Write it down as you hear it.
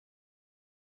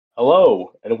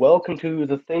Hello, and welcome to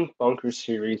the Think Bunker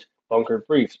series, Bunker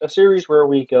Briefs, a series where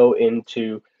we go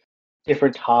into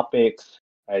different topics,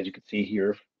 as you can see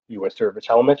here, U.S. service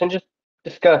helmets, and just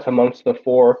discuss amongst the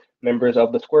four members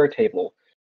of the square table.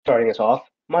 Starting us off,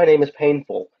 my name is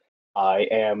Painful. I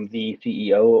am the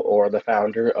CEO or the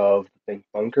founder of the Think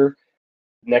Bunker.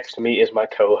 Next to me is my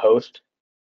co-host,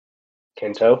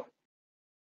 Kento.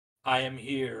 I am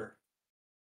here.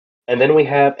 And then we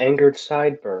have Angered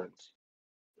Sideburns,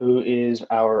 who is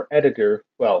our editor,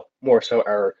 well, more so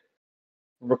our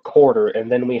recorder,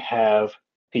 and then we have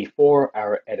P4,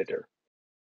 our editor.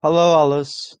 Hallo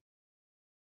alles.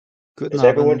 Guten Is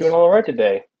everyone Abend. doing all right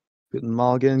today? Guten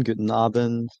Morgen, guten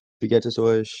Abend. Wie geht es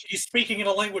euch? He's speaking in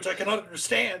a language I cannot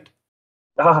understand.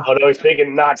 Oh no, he's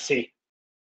speaking Nazi.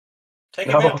 Take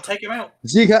him out. Take him out.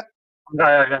 Sieger!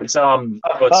 Let's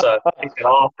kick it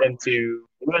off into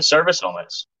U.S. service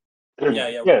helmets.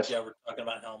 Yes, We're talking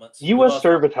about helmets. U.S.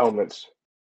 service helmets.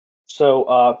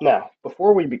 So now,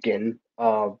 before we begin,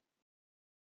 there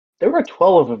were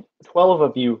 12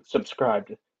 of you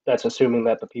subscribed. That's assuming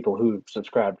that the people who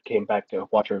subscribed came back to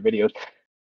watch our videos.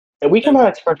 And we cannot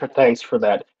express our thanks for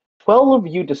that. 12 of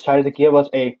you decided to give us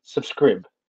a subscribe.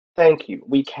 Thank you.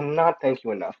 We cannot thank you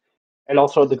enough. And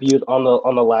also the views on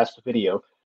the last video,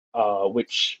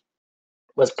 which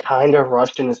was kind of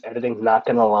rushed in its editing, not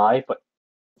gonna lie, but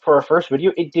for our first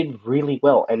video, it did really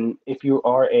well. And if you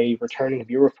are a returning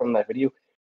viewer from that video,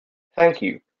 thank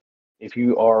you. If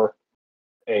you are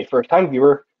a first-time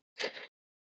viewer,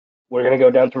 we're gonna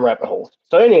go down some rabbit holes.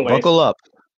 So anyway, Buckle up.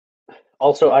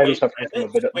 also I'm suffering from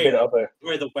a bit of a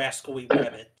We're the wascally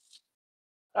rabbits.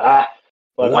 I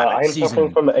am season.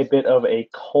 suffering from a bit of a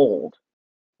cold.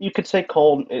 You could say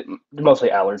cold, mostly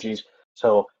allergies.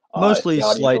 So Mostly the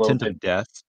audio's a slight little tint bit, of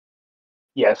death.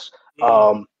 yes.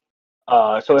 Mhm.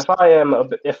 So if I am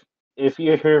if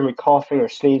you hear me coughing or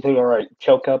sneezing or I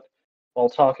choke up while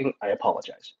talking, I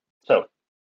apologize. So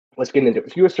let's get into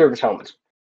it. U.S. service helmets.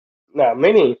 Now,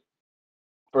 many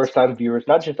first-time viewers,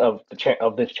 not just of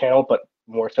of this channel, but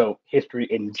more so history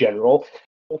in general,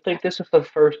 will think this is the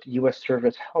first U.S.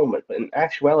 service helmet, but in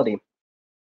actuality,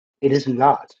 it is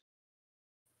not.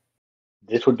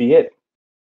 This would be it.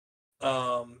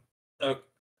 Oh,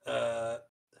 uh,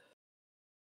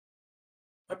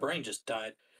 my brain just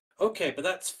died. Okay, but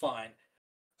that's fine.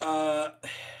 No,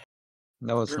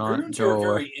 it's not. Dragoons Go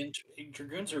are away.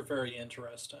 Dragoons are very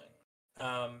interesting.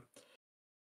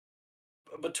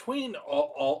 Between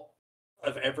all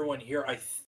of everyone here, I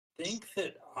think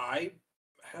that I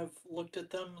have looked at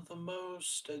them the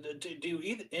most. Do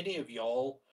any of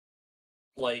y'all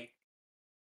like?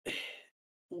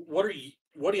 What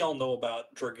do y'all know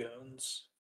about dragoons?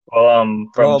 Well,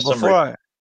 from Well, some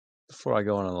before I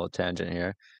go on a little tangent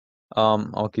here,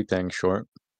 I'll keep things short.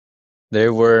 They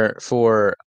were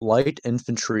for light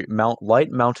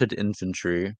mounted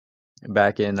infantry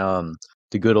back in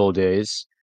the good old days.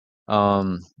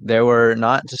 They were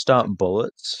not to stop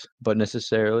bullets, but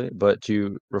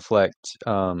to reflect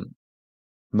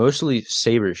mostly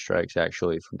saber strikes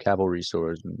actually from cavalry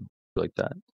swords and like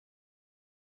that.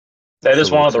 that is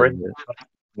So one of the we'll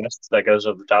reasons that goes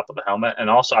over the top of the helmet, and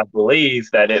also I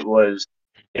believe that it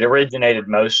originated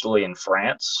mostly in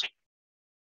France.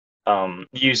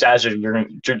 Used as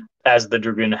the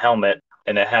dragoon helmet,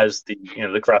 and it has the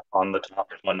crest on the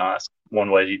top and whatnot. That's one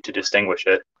way to distinguish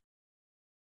it.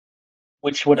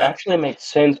 Which would actually make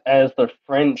sense as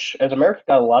as America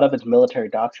got a lot of its military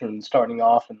doctrine starting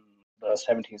off in the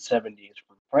 1770s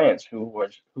from France, who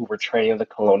were training the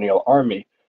colonial army.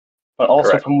 But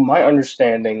also, Correct. from my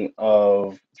understanding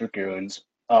of dragoons,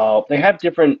 they have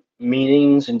different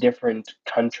meanings in different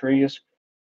countries.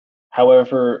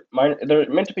 However, they're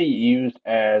meant to be used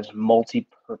as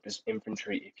multi-purpose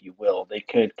infantry, if you will. They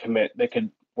could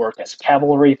work as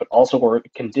cavalry, but also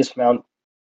can dismount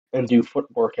and do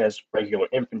footwork as regular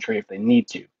infantry if they need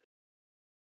to.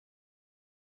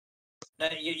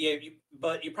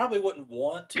 But you probably wouldn't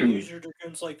want to use your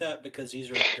dragoons like that because these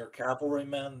are your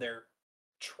cavalrymen. They're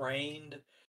trained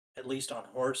at least on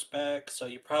horseback, so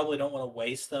you probably don't want to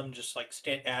waste them just like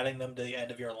adding them to the end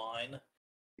of your line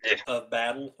of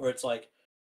battle, where it's like,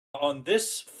 on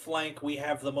this flank we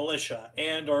have the militia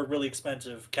and our really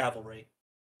expensive cavalry.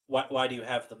 Why do you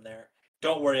have them there?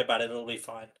 Don't worry about it; it'll be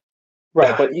fine.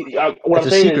 Right, but what it's I'm a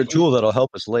saying secret is, tool that'll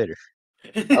help us later.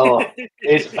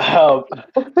 it's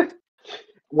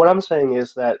what I'm saying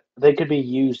is that they could be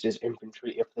used as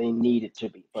infantry if they needed to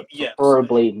be, but Yes.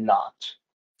 preferably not.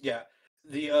 Yeah,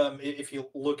 if you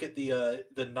look at the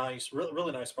nice,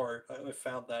 really nice art, I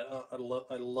found that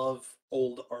I love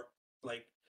old art, like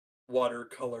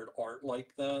watercolored art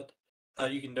like that.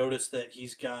 You can notice that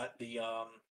he's got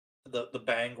the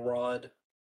bang rod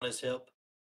on his hip,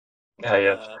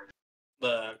 Yes.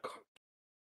 the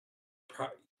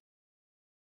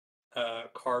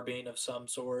carbine of some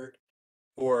sort,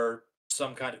 or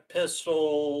some kind of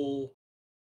pistol,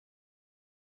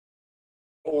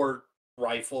 or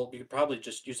rifle. You could probably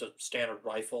just use a standard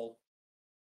rifle.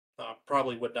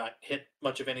 Probably would not hit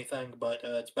much of anything, but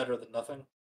it's better than nothing.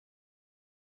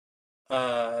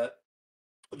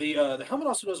 The helmet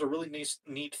also does a really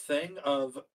neat thing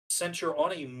of, since you're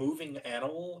on a moving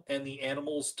animal and the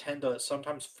animals tend to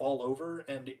sometimes fall over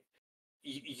and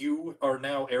you are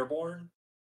now airborne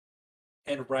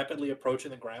and rapidly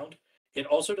approaching the ground, it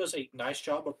also does a nice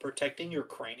job of protecting your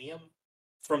cranium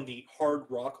from the hard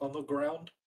rock on the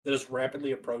ground that is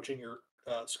rapidly approaching your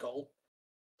skull.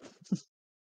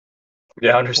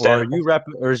 Yeah, Or are understandable. you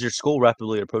or is your skull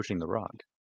rapidly approaching the rock?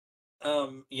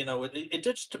 It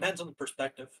just depends on the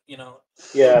perspective. Yeah.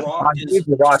 The rock I is believe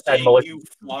the rock had saying malicious. you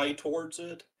fly towards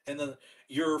it, and then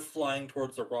you're flying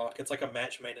towards the rock. It's like a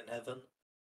match made in heaven.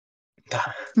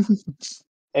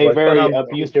 A Well, very somehow-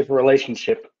 abusive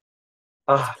relationship.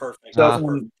 That's Ah, perfect. so That's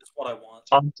perfect. That's what I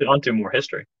want. onto more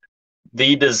history.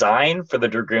 The design for the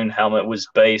Dragoon helmet was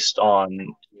based on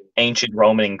ancient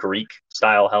Roman and Greek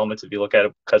style helmets, if you look at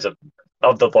it, because of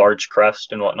the large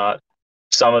crest and whatnot.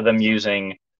 Some of them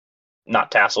using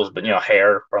not tassels, but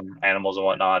hair from animals and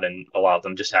whatnot, and a lot of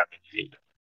them just having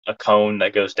a cone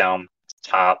that goes down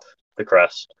top the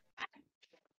crest.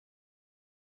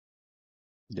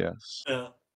 Yes. Yeah.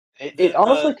 It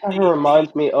honestly kind of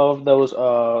reminds me of those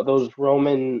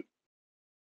Roman.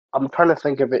 I'm trying to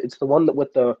think of it. It's the one that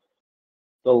with the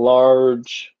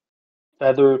large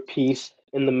feather piece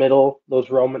in the middle. Those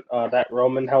Roman that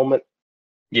Roman helmet.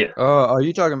 Yeah. Are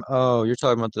you talking? Oh, you're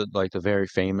talking about the very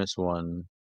famous one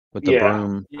with the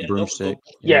Yeah. broomstick.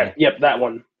 Yeah. Yep. That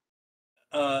one.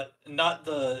 Not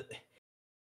the,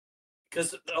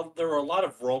 because there were a lot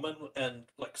of Roman and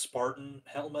like Spartan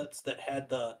helmets that had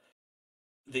the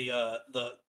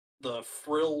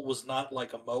frill was not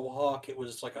like a mohawk. It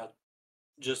was like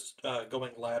just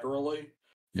going laterally from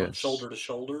Yes. shoulder to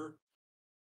shoulder.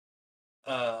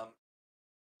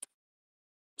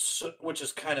 Which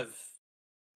is kind of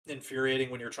infuriating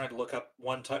when you're trying to look up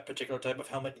one particular type of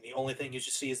helmet and the only thing you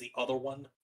just see is the other one.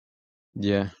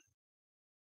 Yeah.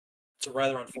 It's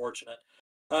rather unfortunate.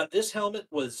 This helmet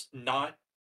was not,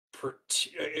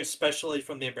 especially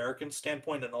from the American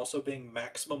standpoint, and also being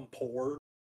maximum poor.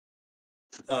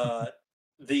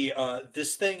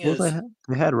 This thing Well, is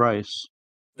they had rice.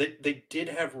 they did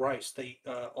have rice. They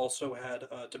also had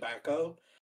tobacco,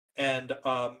 and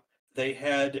they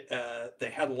had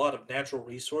a lot of natural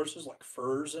resources like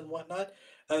furs and whatnot.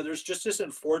 There's just this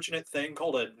unfortunate thing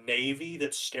called a navy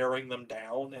that's staring them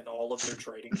down and all of their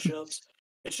trading ships.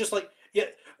 It's just like, yeah,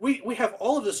 we have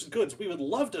all of this goods. We would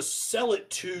love to sell it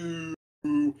to,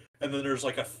 and then there's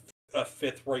like a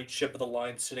fifth-rate ship of the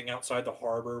line sitting outside the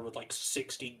harbor with like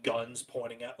 60 guns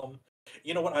pointing at them.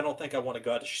 You know what? I don't think I want to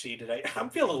go out to sea today.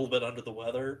 I'm feeling a little bit under the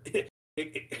weather.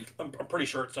 I'm pretty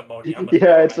sure it's ammonia.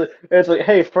 Yeah, it's like,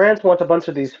 hey, France wants a bunch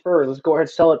of these furs. Let's go ahead and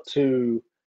sell it to.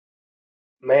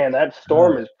 Man, that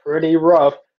storm is pretty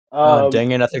rough.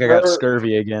 Dang it! I think I got sir,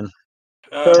 scurvy again.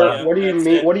 Sir, Yeah, what do you that's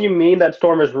mean? it. What do you mean that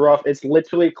storm is rough? It's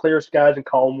literally clear skies and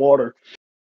calm water.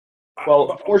 Well,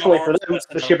 My fortunately for arm's them,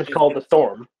 the messing ship up. is called the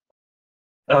Storm.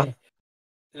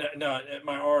 No,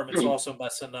 my arm, it's also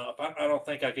messing up. I don't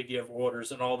think I could give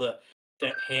orders, and all the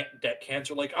deck hands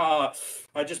are like,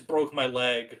 I just broke my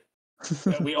leg.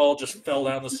 We all just fell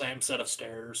down the same set of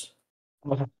stairs.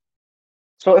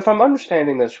 So, if I'm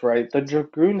understanding this right, the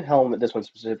Dragoon helmet, this one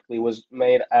specifically, was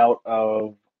made out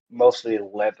of mostly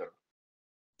leather.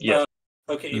 Yes.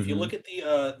 Okay, if you Mhm. look at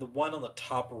the one on the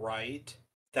top right,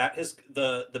 that is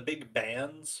the big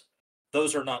bands.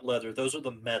 Those are not leather. Those are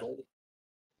the metal.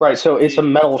 Right, so it's a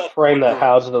metal stuff frame that under-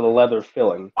 houses the leather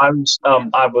filling. I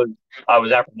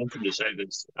was apprehensive to say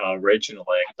this originally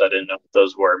because I didn't know if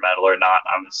those were metal or not.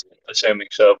 I was assuming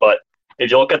so, but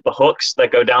if you look at the hooks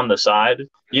that go down the side,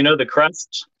 the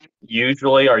crests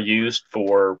usually are used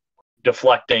for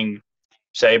deflecting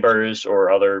sabers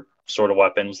or other sort of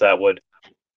weapons that would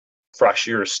crush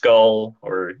your skull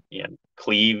or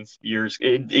cleave yours.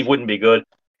 It wouldn't be good.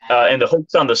 And the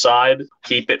hooks on the side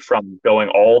keep it from going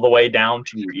all the way down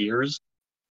to your ears.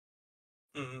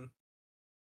 Mhm.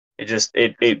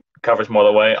 It covers more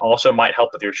of the way. Also might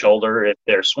help with your shoulder. If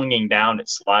they're swinging down, it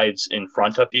slides in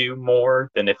front of you more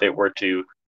than if it were to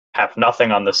have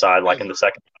nothing on the side, like in the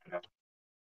second.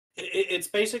 It's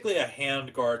basically a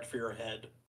hand guard for your head.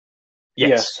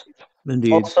 Yes.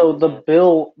 Indeed. Also, the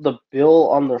bill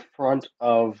on the front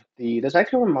of this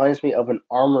actually reminds me of an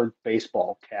armored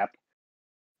baseball cap.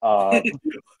 But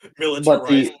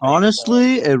Militarized.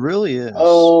 Honestly, it really is.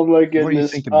 oh my What do you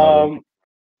goodness. think about it?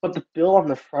 But the bill on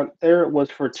the front there was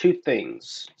for two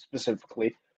things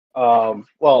specifically.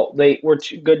 Well, they were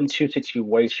good in two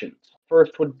situations.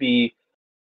 First would be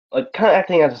like kind of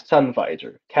acting as a sun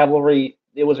visor. Cavalry.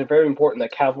 It was very important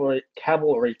that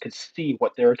cavalry could see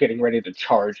what they were getting ready to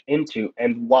charge into,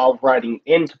 and while riding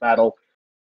into battle,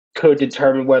 could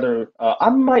determine whether I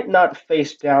might not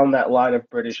face down that line of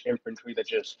British infantry that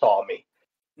just saw me.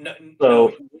 No, So-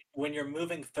 no, when you're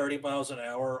moving 30 miles an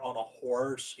hour on a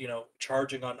horse,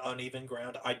 charging on uneven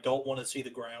ground, I don't want to see the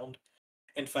ground.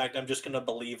 In fact, I'm just going to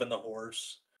believe in the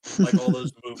horse. Like all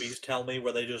those movies tell me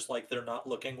where they just like they're not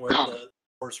looking where the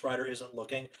horse rider isn't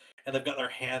looking, and they've got their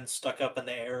hands stuck up in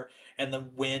the air, and the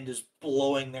wind is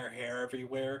blowing their hair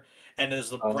everywhere, and as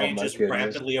the Oh my branch is goodness.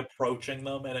 rapidly approaching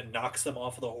them, and it knocks them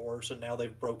off the horse, and now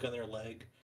they've broken their leg,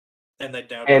 and they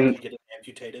now And- need to get it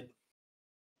amputated.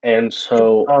 And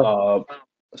so,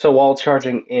 so while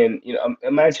charging in,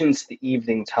 imagine it's the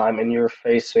evening time and you're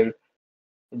facing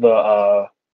the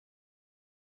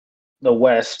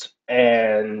west,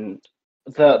 and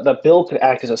the bill could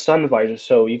act as a sun visor,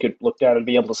 so you could look down and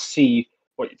be able to see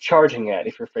what you're charging at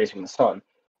if you're facing the sun.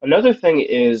 Another thing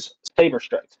is saber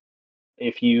strikes.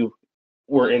 If you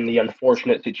were in the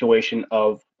unfortunate situation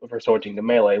of resorting to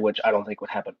melee, which I don't think would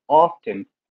happen often,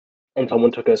 and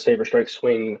someone took a saber strike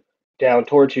swing down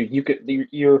towards you,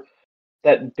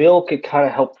 that bill could kind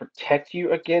of help protect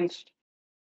you against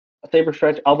a saber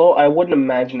strike. Although I wouldn't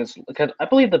imagine it's because I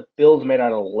believe the bill's made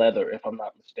out of leather, if I'm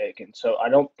not mistaken. So I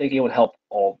don't think it would help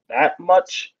all that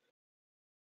much.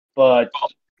 But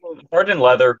Hardened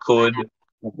leather could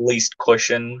at least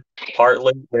cushion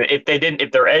partly.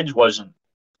 If their edge wasn't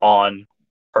on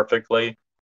perfectly,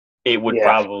 it would Yeah.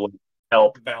 probably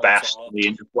help Bounce vastly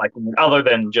in deflecting, other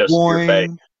than just your face.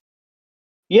 Boing.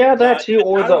 yeah, that too.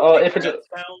 Or I the would make if it's that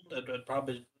sound, it would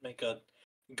probably make a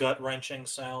gut wrenching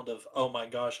sound of "Oh my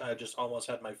gosh, I just almost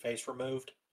had my face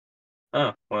removed."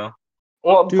 Oh well.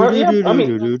 yeah, I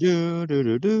mean,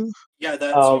 Do-do-do-do-do-do-do-do. Yeah,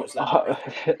 that's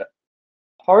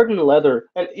hardened leather.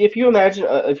 And if you imagine,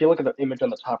 if you look at the image on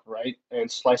the top right and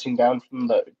slicing down from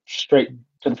the straight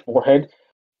to the forehead,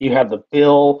 you have the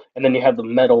bill, and then you have the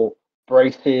metal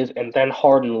braces, and then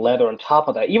hardened leather on top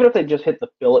of that. Even if they just hit the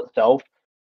bill itself,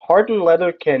 hardened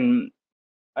leather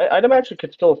I'd imagine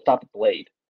could still stop the blade.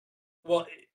 Well,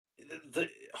 the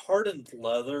hardened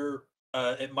leather.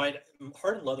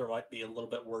 Hardened leather might be a little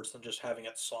bit worse than just having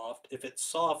it soft. If it's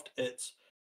soft, it's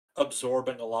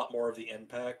absorbing a lot more of the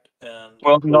impact, and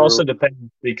Well, it also depends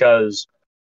because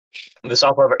the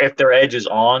software, if their edge is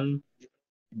on,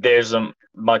 there's a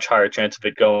much higher chance of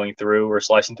it going through or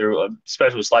slicing through,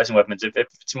 especially with slicing weapons. If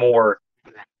it's more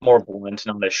blunt,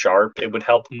 not as sharp, it would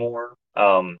help more.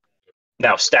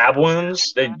 Now, stab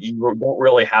wounds, you don't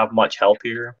really have much help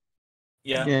here.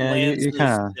 yeah, Yeah, lance you is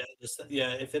kinda-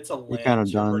 if it's a lance, kinda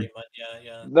you're done. pretty much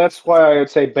yeah. That's why I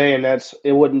would say bayonets.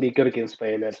 It wouldn't be good against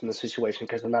bayonets in this situation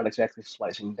because they're not exactly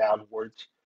slicing downwards.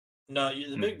 No,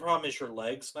 the big problem is your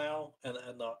legs now, and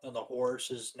the horse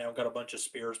has now got a bunch of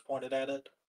spears pointed at it.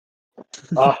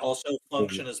 Ah, Also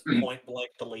function as point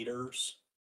blank deleters.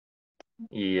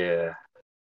 Yeah.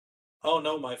 Oh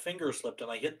no, my finger slipped and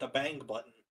I hit the bang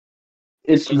button.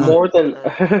 it's more than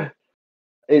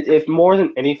if more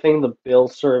than anything, the bill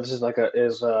serves as like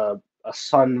a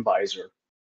sun visor.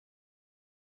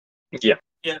 Yeah.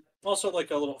 Yeah, also like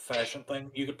a little fashion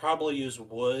thing. You could probably use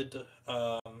wood.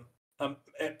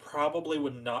 It probably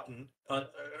would not,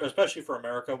 especially for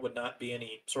America, would not be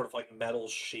any sort of like metal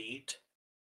sheet,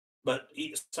 but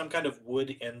some kind of wood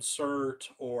insert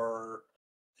or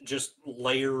just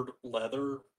layered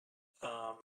leather.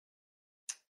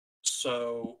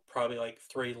 So probably like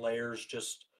 3 layers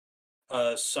just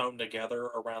sewn together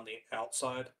around the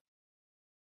outside,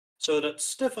 so that it's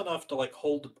stiff enough to like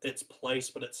hold its place,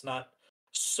 but it's not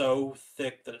so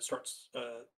thick that it starts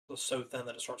so thin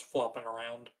that it starts flopping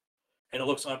around, and it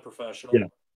looks unprofessional. Yeah.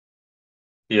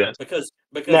 Yeah. Because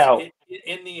Now-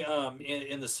 in the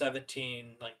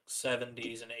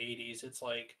 70s and 80s, it's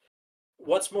like,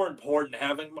 what's more important,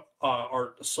 having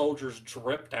our soldiers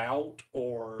dripped out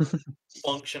or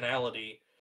functionality?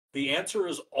 The answer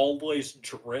is always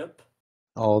drip.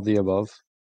 All the above.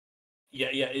 Yeah,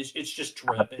 it's just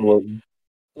drip. Absolutely.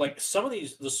 Like some of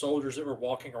the soldiers that were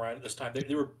walking around at this time,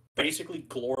 they were basically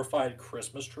glorified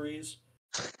Christmas trees.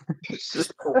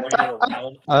 Just paraded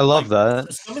around. I love Like,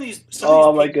 that. Some of these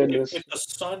Oh my people, goodness. if the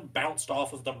sun bounced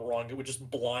off of them wrong, it would just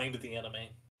blind the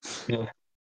enemy.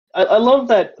 I love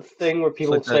that thing where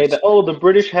people like say that- that, oh, the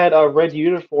British had red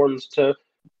uniforms to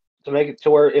to make it to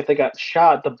where if they got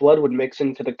shot, the blood would mix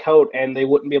into the coat and they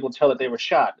wouldn't be able to tell that they were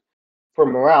shot for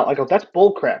morale. I go, that's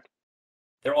bullcrap.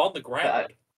 They're on the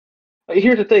ground.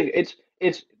 Here's the thing. It's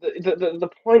the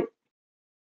point.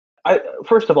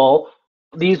 First of all,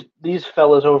 these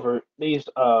fellas these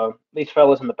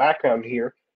fellas in the background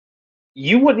here,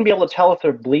 you wouldn't be able to tell if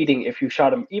they're bleeding if you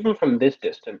shot them even from this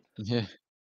distance. Yeah.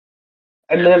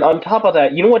 And then on top of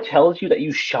that, you know what tells you that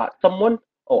you shot someone?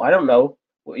 Oh, I don't know.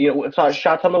 You know, it's not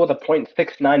shot someone with a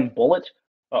 .69 bullet,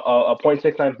 a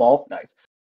 .69 ball knife.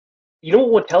 You know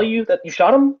what would tell you that you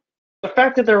shot them? The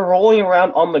fact that they're rolling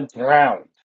around on the ground.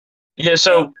 Yeah,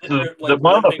 so They're, the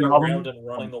one of the limping around problems, and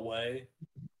running away.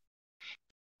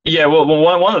 yeah, well,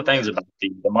 one of the things about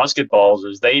the musket balls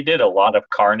is they did a lot of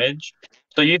carnage.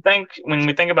 So you think when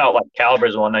we think about like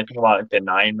calibers, one I think about like the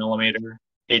 9mm,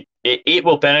 it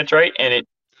will penetrate, and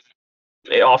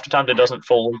it oftentimes it doesn't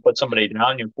fully put somebody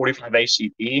down. 45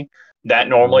 ACP that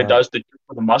normally does the trick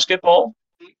for the musket ball.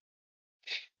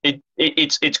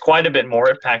 It's quite a bit more.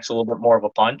 It packs a little bit more of a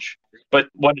punch, but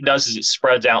what it does is it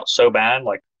spreads out so bad,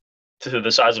 like to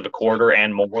the size of a quarter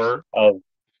and more of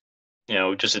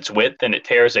just its width, and it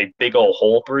tears a big old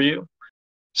hole through you.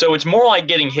 So it's more like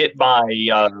getting hit by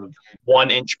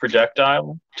 1-inch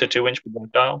projectile to 2-inch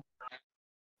projectile.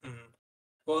 Mm-hmm.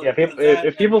 Well, Yeah,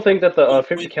 if people think that the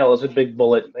 50 cal is a big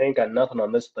bullet, they ain't got nothing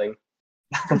on this thing.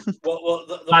 Well,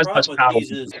 the Not as problem much with power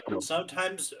these as is this.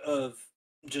 sometimes of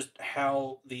just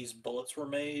how these bullets were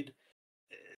made,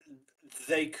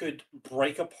 they could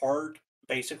break apart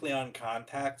basically on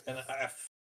contact and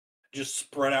just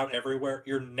spread out everywhere.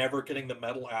 You're never getting the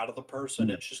metal out of the person.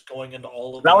 It's just going into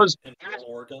all of the internal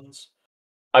organs.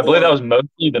 I believe that was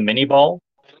mostly the mini ball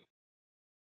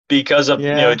because of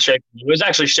its shape. It was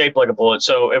actually shaped like a bullet,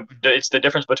 so it's the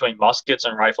difference between muskets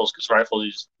and rifles, because rifles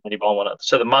use mini ball and whatnot.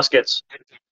 So the muskets,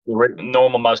 the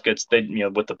normal muskets, they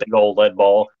with the big old lead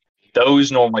ball,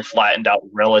 those normally flattened out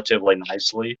relatively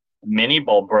nicely. Mini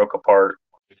ball broke apart.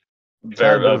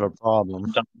 Very bit of a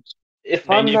problem. If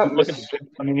I'm not look at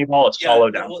the mini ball, it's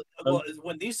hollowed out. Well,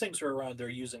 when these things are around, they're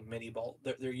using mini ball.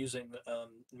 They're using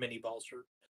mini balls, or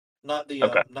not the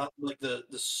not like the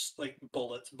like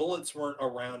bullets. Bullets weren't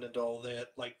around until the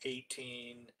like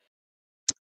 18.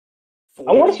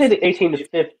 I want to say the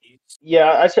 1850s.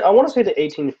 Yeah, I want to say the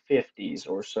 1850s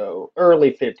or so,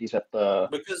 early 50s at the.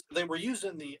 Because they were used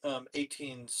in the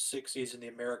 1860s in the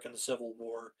American Civil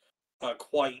War,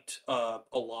 quite a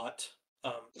lot.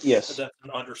 Yes, that's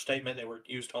an understatement. They were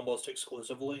used almost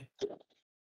exclusively.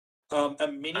 A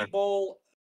mini ball,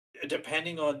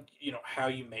 depending on how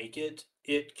you make it,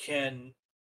 it can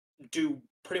do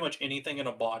pretty much anything in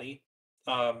a body.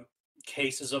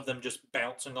 Cases of them just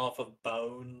bouncing off of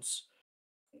bones,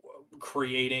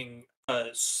 creating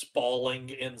spalling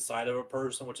inside of a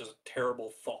person, which is a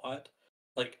terrible thought.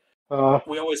 Like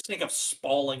we always think of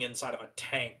spalling inside of a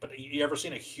tank, but you ever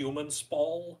seen a human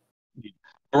spall?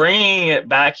 Bringing it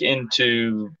back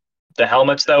into the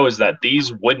helmets, though, is that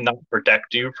these would not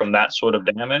protect you from that sort of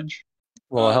damage.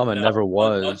 Well, a helmet never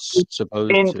was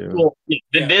supposed to. Well,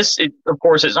 this, of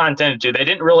course, it's not intended to. They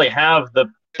didn't really have the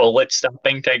bullet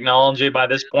stopping technology by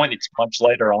this point. It's much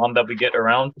later on that we get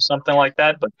around to something like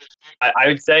that. But I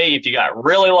would say if you got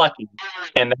really lucky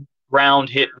and the round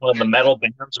hit one of the metal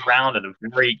bands around at a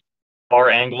very far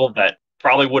angle that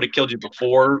probably would have killed you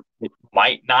before, it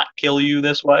might not kill you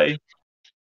this way.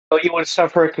 Oh, you would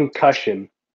suffer a concussion.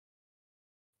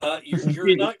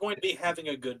 You're not going to be having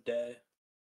a good day.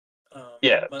 So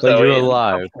you're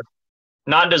alive.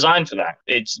 Not designed for that.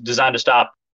 It's designed to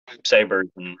stop sabers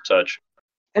and such.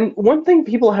 And one thing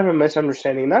people have a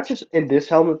misunderstanding, not just in this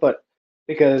helmet, but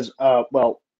because,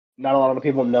 well, not a lot of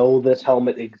people know this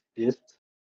helmet exists,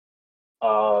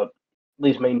 at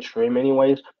least mainstream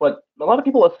anyways, but a lot of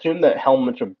people assume that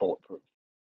helmets are bulletproof.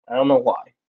 I don't know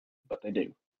why, but they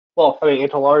do. Well, I mean,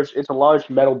 it's a large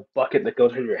metal bucket that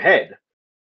goes in your head.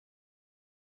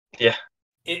 Yeah.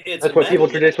 That's what people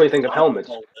traditionally think of helmets.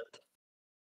 All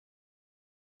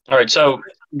right, so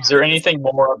is there anything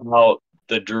more about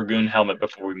the Dragoon helmet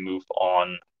before we move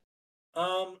on?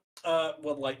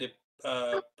 Would like to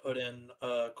put in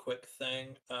a quick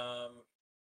thing.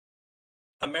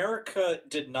 America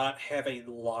did not have a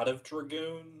lot of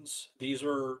Dragoons. These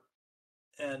are,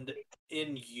 and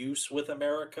in use with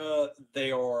America,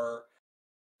 they are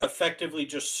effectively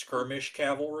just skirmish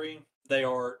cavalry. They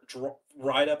are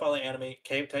ride up on the enemy,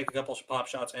 take a couple of pop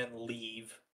shots, and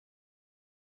leave.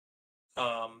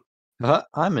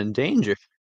 I'm in danger.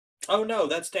 Oh no,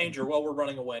 that's danger. Well, we're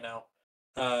running away now.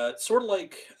 Sort of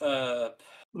like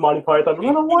Monty Python,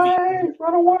 run away,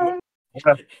 run away.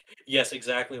 Yes,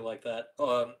 exactly like that.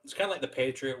 It's kind of like the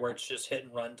Patriot, where it's just hit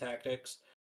and run tactics.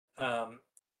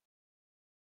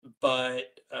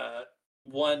 But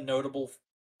one notable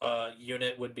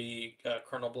unit would be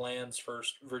Colonel Bland's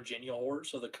 1st Virginia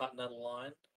Horse of the Continental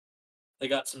Line. They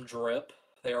got some drip.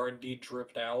 They are indeed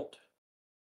dripped out.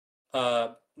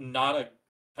 Not a,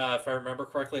 if I remember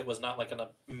correctly, it was not like an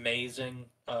amazing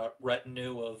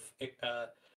retinue of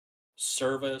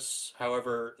service.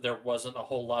 However, there wasn't a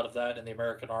whole lot of that in the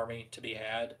American Army to be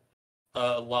had.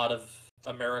 A lot of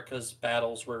America's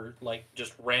battles were like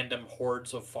just random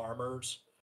hordes of farmers,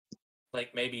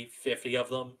 like maybe 50 of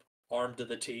them, armed to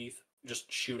the teeth,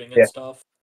 just shooting and stuff.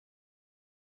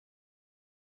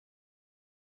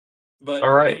 But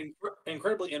All right.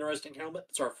 incredibly interesting helmet.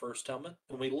 It's our first helmet,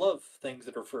 and we love things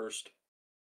that are first.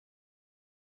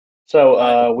 So,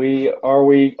 are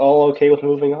we all okay with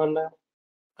moving on now?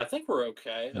 I think we're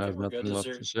okay. I have nothing left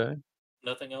to say.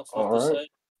 Nothing else All left to right. say?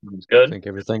 Sounds I good. think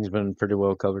everything's been pretty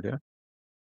well covered here.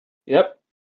 Yep.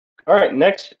 All right.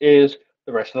 Next is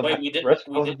the rest of the Wait, we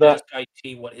didn't ask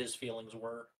IT what his feelings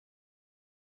were.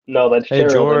 No, that's Hey,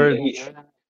 Gerald.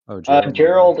 Gerald.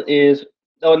 Gerald is.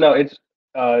 Oh no, it's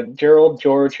Gerald,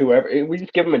 George, whoever. We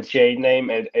just give him a J name,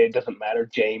 and it doesn't matter.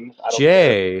 James. I don't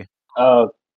care.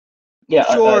 Yeah.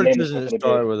 George name doesn't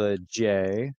start with a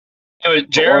J. Anyway,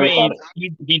 Jeremy,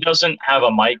 he doesn't have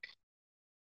a mic.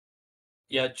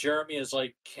 Yeah, Jeremy is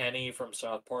like Kenny from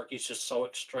South Park. He's just so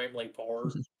extremely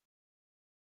poor.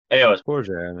 Anyways, poor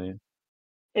Jeremy.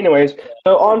 Anyways,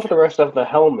 so on to the rest of the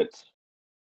helmets.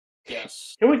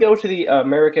 Yes. Here we go to the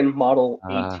American Model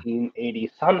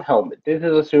 1880 Sun helmet. This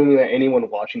is assuming that anyone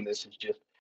watching this is just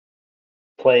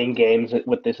playing games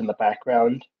with this in the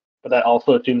background, but that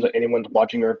also assumes that anyone's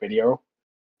watching our video.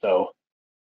 So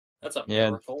that's a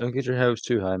miracle. Don't get your hopes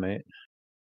too high, mate.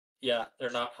 Yeah,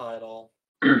 they're not high at all.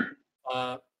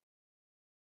 Wait,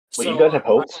 you guys have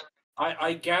hopes?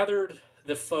 I gathered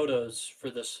the photos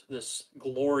for this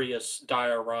glorious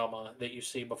diorama that you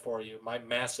see before you. My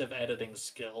massive editing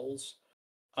skills.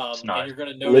 Nice. And you're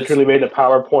going to notice. Literally made a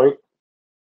PowerPoint.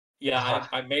 Yeah,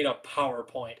 I made a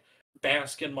PowerPoint.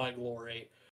 Bask in my glory.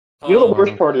 You know the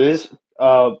worst part is,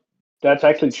 that's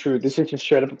actually true. This is just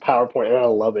straight up a PowerPoint, and I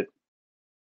love it.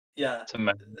 Yeah.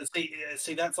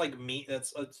 See, that's like me.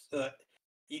 That's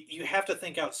you have to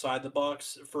think outside the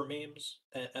box for memes,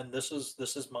 and this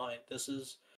is mine. This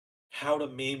is how to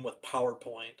meme with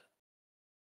PowerPoint.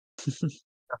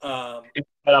 I think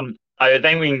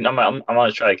I'm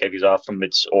gonna try to kick these off from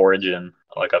its origin,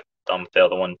 like I've done with the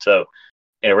other one. So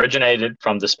it originated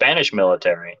from the Spanish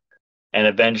military, and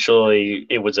eventually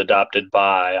it was adopted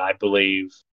by, I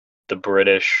believe, the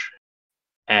British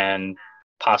and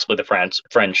possibly the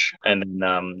French, and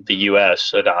then the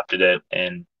U.S. adopted it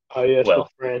in the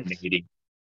French.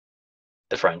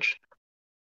 The French.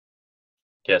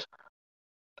 Yes.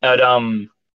 And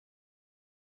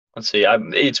let's see.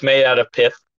 It's made out of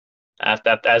pith,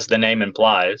 as the name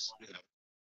implies.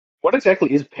 What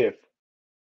exactly is pith?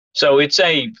 So it's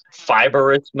a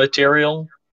fibrous material.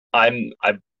 I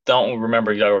don't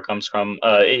remember exactly where it comes from.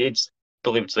 I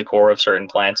believe it's the core of certain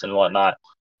plants and whatnot.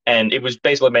 And it was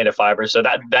basically made of fiber. So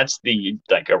that's the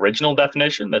original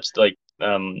definition. That's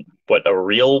what a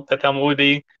real pith helmet would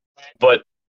be. But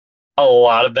a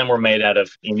lot of them were made out of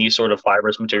any sort of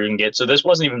fibrous material you can get. So this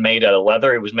wasn't even made out of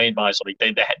leather. It was made by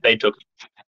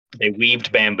they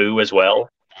weaved bamboo as well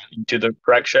into the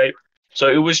correct shape. So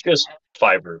it was just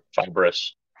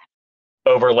fibrous,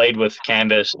 overlaid with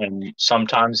canvas and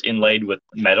sometimes inlaid with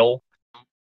metal.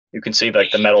 You can see the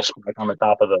metal spike on the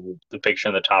top of the picture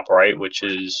in the top right, which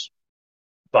is,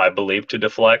 I believe, to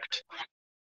deflect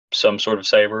some sort of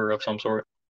saber of some sort.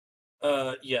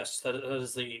 Yes, that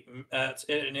is that's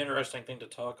an interesting thing to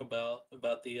talk about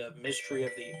the mystery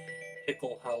of the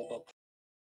Pickelhaube.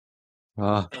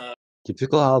 The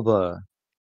Pickelhaube.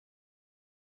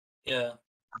 Yeah,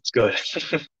 that's good.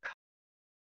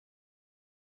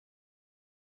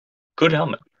 Good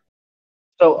helmet.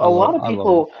 So a lot of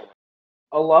people,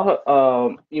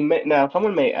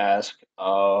 someone may ask,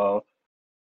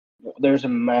 there's a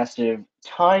massive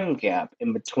time gap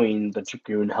in between the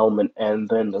Dragoon helmet and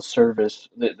then the service,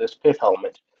 this pith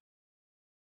helmet.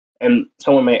 And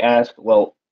someone may ask,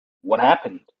 well, what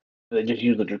happened? Did they just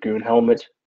use the Dragoon helmet?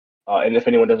 And if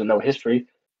anyone doesn't know history,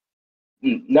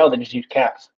 no, they just use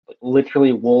caps,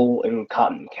 literally wool and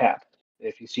cotton caps.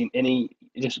 If you've seen any,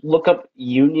 just look up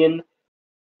Union,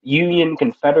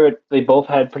 Confederate. They both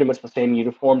had pretty much the same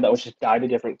uniform that was just dyed a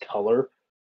different color,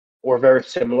 or very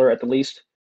similar at the least.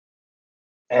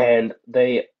 And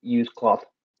they use cloth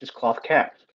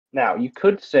caps. Now, you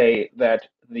could say that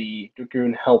the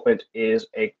Dragoon helmet is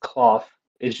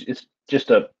just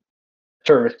a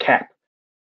service cap.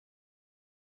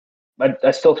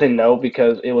 I still say no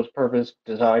because it was purpose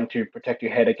designed to protect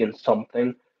your head against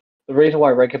something. The reason why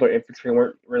regular infantry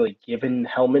weren't really given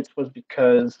helmets was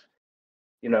because,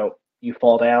 you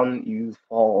fall down, you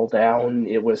fall down.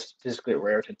 It was statistically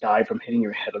rare to die from hitting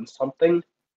your head on something.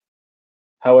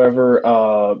 However,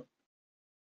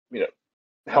 you know,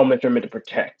 helmets are meant to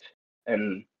protect,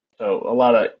 and so a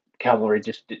lot of cavalry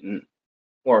just didn't,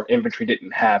 or infantry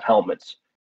didn't have helmets.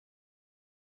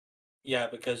 Yeah,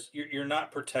 because you're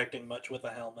not protecting much with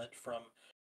a helmet from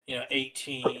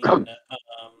 18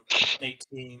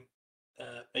 18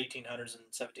 1800s and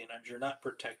 1700s. You're not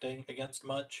protecting against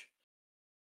much.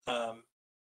 Um,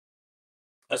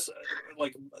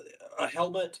 like a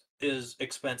helmet is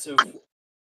expensive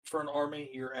for an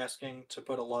army. You're asking to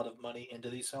put a lot of money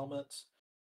into these helmets,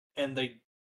 and they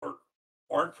are,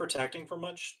 aren't protecting for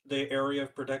much. The area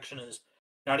of protection is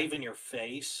not even your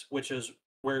face, which is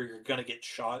where you're going to get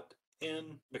shot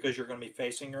in because you're going to be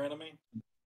facing your enemy.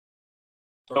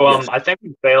 So I think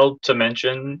we failed to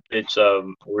mention its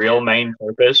real main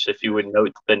purpose. If you would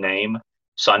note the name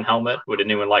Sun Helmet, would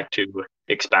anyone like to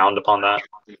expound upon that?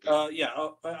 Yeah,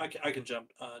 I can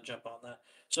jump on that.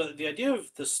 So the idea of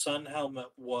the Sun Helmet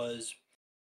was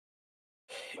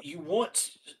you want,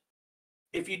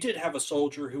 if you did have a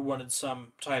soldier who wanted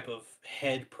some type of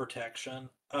head protection,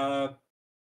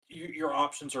 your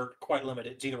options are quite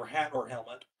limited. It's either a hat or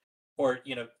helmet, or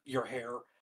your hair.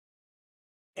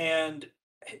 And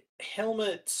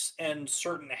helmets and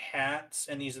certain hats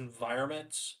in these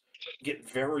environments get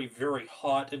very, very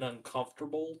hot and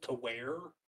uncomfortable to wear.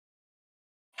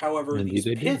 However, Indeed,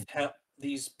 they do.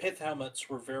 these pith helmets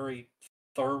were very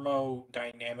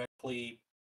thermodynamically.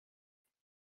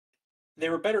 They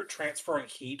were better at transferring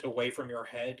heat away from your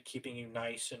head, keeping you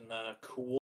nice and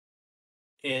cool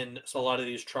in a lot of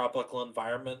these tropical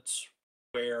environments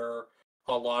where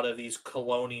a lot of these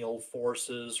colonial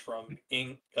forces from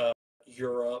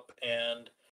Europe and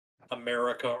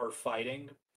America are fighting.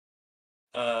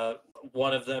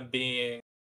 One of them being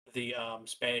the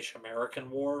Spanish American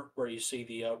War, where you see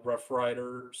the Rough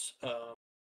Riders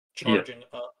charging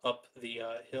up the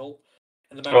hill.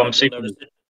 In the Oh, I'm background, you'll notice seeing. that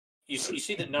you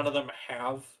see that none of them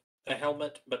have a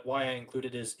helmet, but why I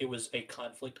included is it was a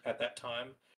conflict at that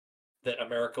time that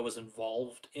America was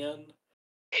involved in.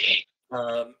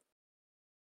 Um,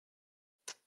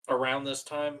 around this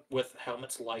time, with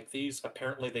helmets like these,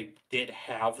 apparently they did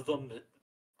have them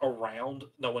around.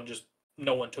 No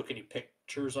one took any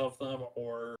pictures of them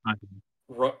or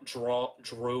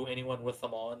drew anyone with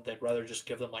them on. They'd rather just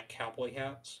give them like cowboy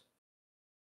hats.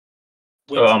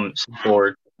 So, Which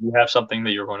Ford, you have something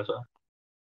that you're going to say?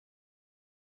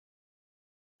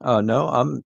 No, I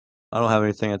don't have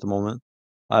anything at the moment.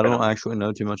 I don't No. actually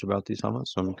know too much about these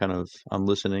helmets, so I'm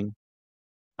listening.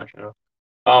 Okay.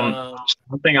 um,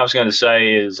 One thing I was going to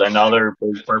say is another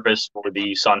big purpose for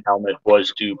the Sun Helmet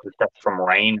was to protect from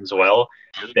rain as well.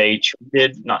 They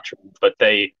but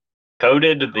they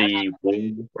coated the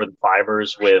wood or the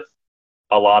fibers with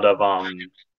a lot of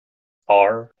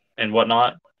tar and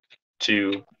whatnot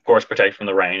to, of course, protect from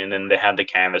the rain. And then they had the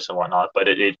canvas and whatnot, but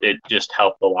it just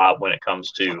helped a lot when it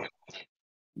comes to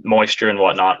moisture and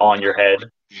whatnot on your head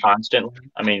constantly.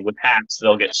 I mean, with hats,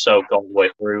 they'll get soaked all the way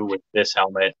through. With this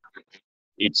helmet,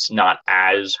 it's not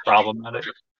as problematic.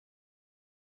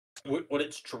 what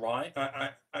it's dry.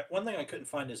 One thing I couldn't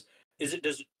find is it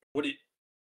does would it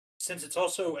since it's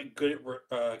also good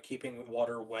at keeping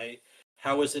water away.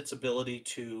 How is its ability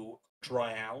to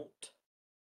dry out?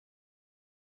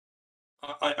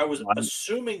 I was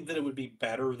assuming that it would be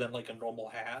better than like a normal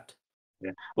hat.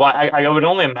 Yeah. Well, I would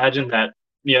only imagine that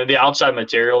the outside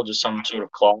material, just some sort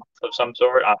of cloth of some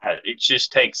sort. It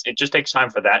just takes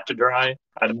time for that to dry.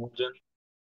 I'd imagine.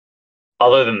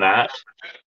 Other than that,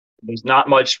 there's not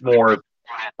much more.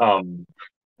 Um,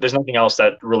 there's nothing else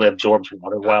that really absorbs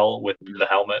water well with the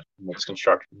helmet and its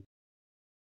construction.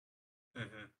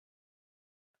 Mm-hmm.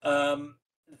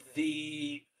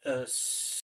 The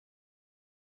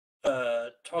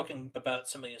talking about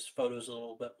some of these photos a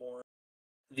little bit more.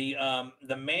 The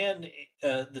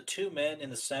two men in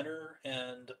the center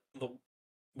and the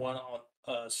one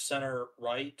on center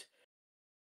right.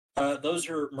 Those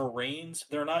are Marines.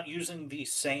 They're not using the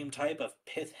same type of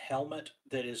pith helmet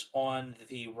that is on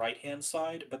the right hand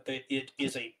side, but it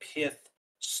is a pith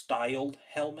styled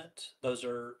helmet. Those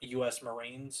are U.S.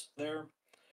 Marines there.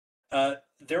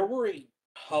 There were a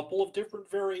couple of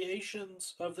different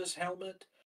variations of this helmet.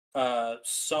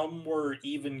 Some were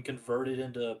even converted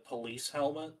into police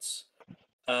helmets.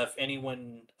 If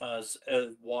anyone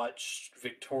watched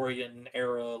Victorian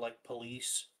era like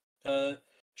police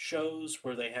shows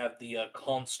where they have the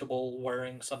constable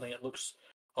wearing something that looks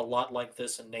a lot like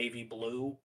this in navy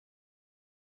blue.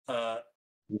 If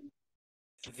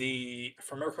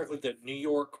I remember correctly, the New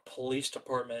York Police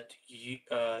Department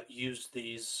used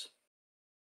these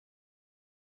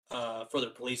for their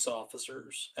police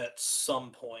officers at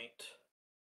some point.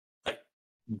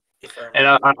 If I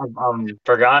And remember. I've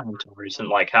forgotten until recent,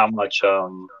 like how much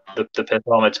the pistol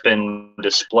helmet's been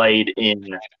displayed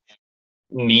in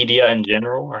media in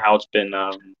general, or how it's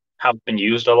been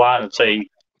used a lot. I'd say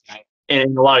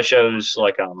in a lot of shows,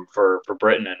 like for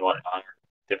Britain and whatnot,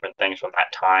 different things from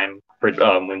that time,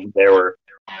 when they were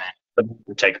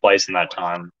to take place in that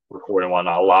time, recording and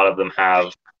whatnot. A lot of them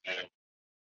have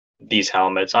these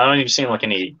helmets. I don't even see like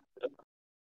any.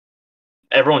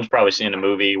 Everyone's probably seen a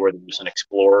movie where there's an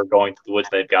explorer going through the woods.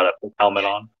 They've got a helmet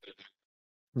on.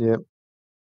 Yep.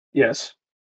 Yes.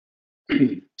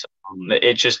 It's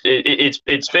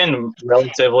been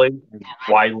relatively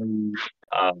widely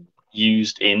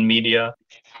used in media,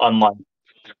 unlike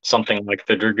something like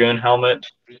the Dragoon helmet.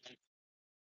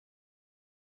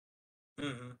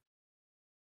 Mm-hmm.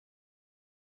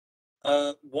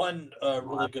 One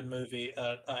really good movie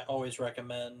I always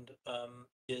recommend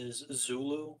is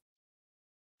Zulu,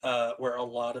 where a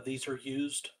lot of these are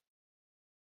used.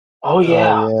 Oh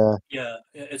yeah. Oh Yeah,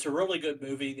 it's a really good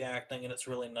movie. The acting and it's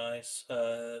really nice.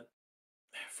 I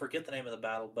forget the name of the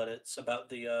battle, but it's about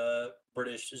the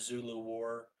British Zulu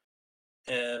War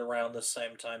at around the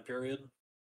same time period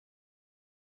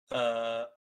of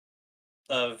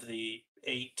the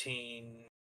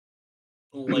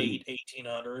late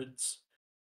 1800s.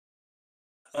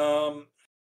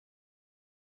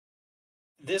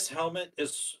 This helmet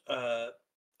is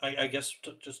I guess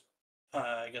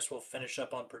I guess we'll finish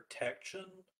up on protection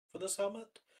for this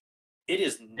helmet. It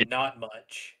is not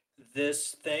much.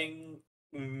 This thing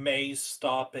may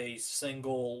stop a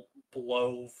single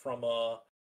blow from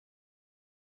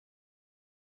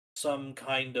some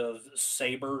kind of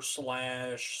saber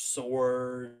slash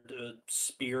sword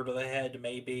spear to the head,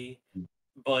 maybe.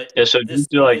 But Yeah, so this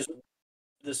do thing like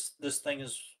is this thing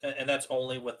is, and that's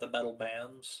only with the metal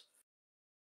bands.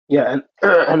 Yeah,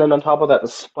 and then on top of that, the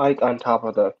spike on top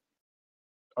of the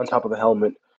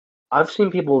helmet. I've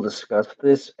seen people discuss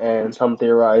this, and some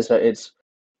theorize that it's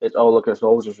oh look, our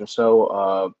soldiers are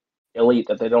so elite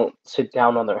that they don't sit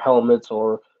down on their helmets,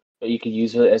 or that you could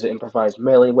use it as an improvised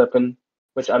melee weapon.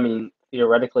 Which I mean,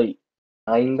 theoretically,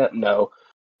 kinda no.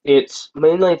 It's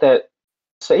mainly that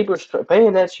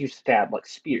bayonets you stab like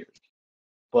spears,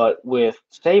 but with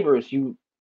sabers you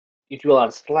do a lot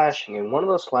of slashing, and one of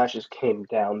those slashes came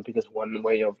down because one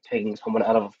way of taking someone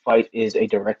out of a fight is a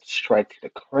direct strike to the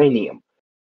cranium.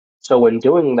 So when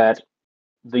doing that,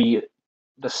 the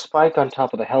the spike on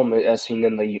top of the helmet, as seen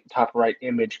in the top right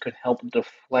image, could help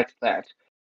deflect that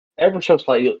ever so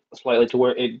slightly to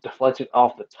where it deflects it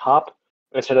off the top.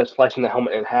 Instead of slicing the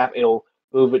helmet in half, it'll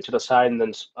move it to the side and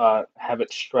then have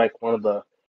it strike one of the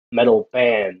metal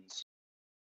bands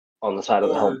on the side of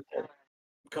the Or helmet.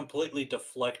 completely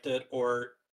deflect it,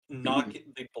 or knock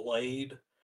the blade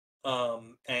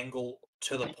angle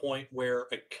to the point where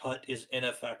a cut is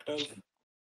ineffective.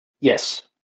 Yes.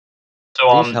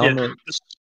 so. These Yeah, helmets.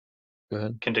 Go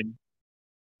ahead. continue.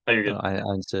 Oh, you're good. I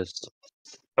insist.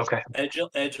 Okay. Edge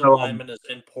So, alignment is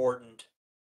important.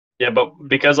 yeah, but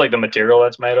because like the material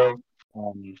that's made of,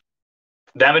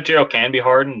 that material can be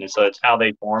hardened, and so it's how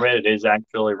they form it. It is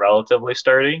actually relatively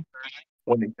sturdy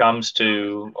when it comes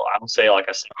to, well, I would say like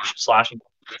a slashing,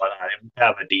 but it would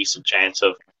have a decent chance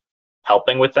of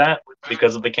helping with that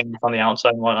because of the kinks on the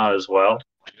outside and whatnot as well.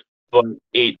 But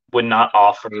it would not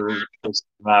offer the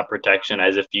same amount of protection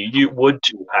as if you would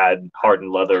to had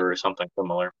hardened leather or something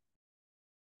similar.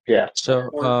 Yeah. So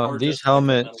Or these just extra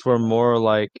metal. helmets were more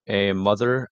like a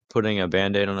mother putting a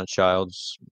band-aid on a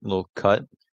child's little cut.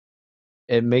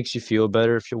 It makes you feel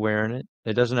better if you're wearing it.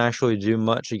 It doesn't actually do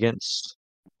much against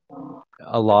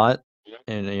a lot,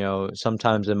 and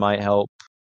sometimes it might help.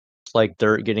 It's like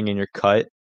dirt getting in your cut.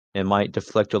 It might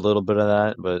deflect a little bit of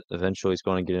that, but eventually it's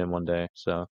going to get in one day.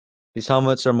 So these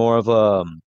helmets are more of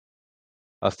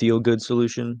a feel-good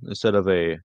solution instead of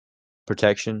a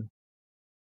protection.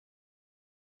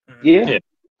 Yeah.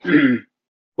 Yeah.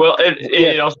 Well,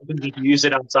 Yeah. it also you can use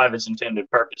it outside of its intended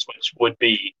purpose, which would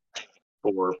be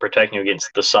for protecting you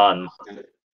against the sun.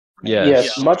 Yes.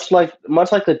 Yes, much like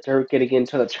the dirt getting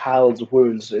into the child's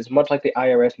wounds is much like the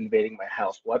IRS invading my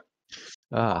house. What?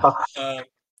 Ah.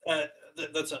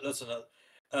 That's another.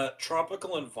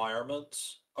 Tropical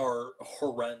environments are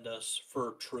horrendous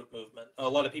for troop movement. A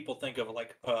lot of people think of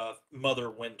like Mother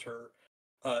Winter.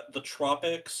 The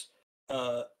tropics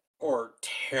are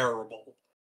terrible.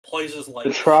 Places The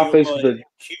like tropics,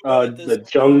 Cuba at this the time.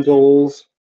 jungles.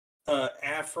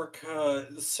 Africa,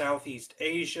 Southeast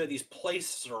Asia. These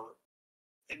places are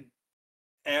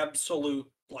absolute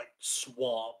like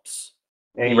swamps.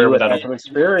 Anywhere You without have a some They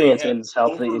experience have in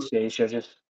Southeast Asia, just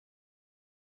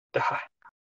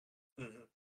Mhm,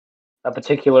 a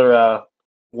particular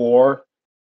war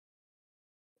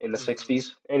in the mhm.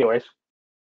 60s. Anyways,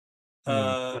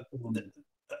 Uh, the,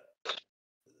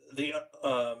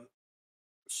 the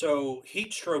so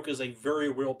heat stroke is a very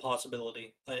real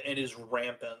possibility and is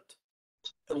rampant.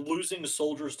 Losing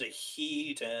soldiers to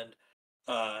heat and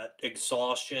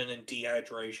exhaustion and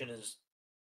dehydration is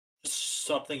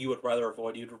something you would rather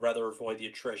avoid. You'd rather avoid the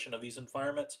attrition of these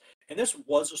environments, and this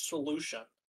was a solution.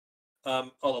 A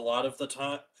lot of the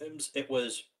times it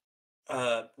was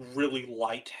really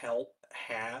light help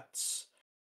hats,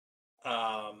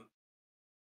 um,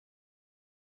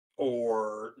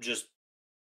 or just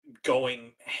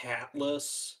going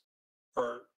hatless,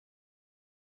 or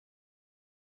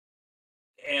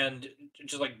and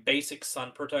just like basic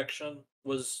sun protection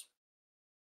was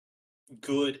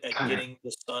good at getting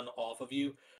the sun off of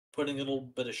you, putting a little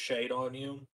bit of shade on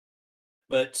you.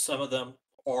 But some of them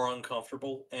are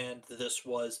uncomfortable, and this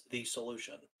was the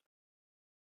solution.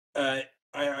 Uh,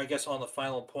 I guess on the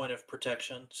final point of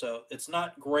protection, so it's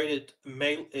not great at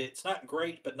It's not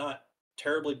great, but not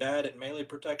terribly bad at melee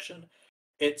protection.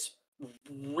 It's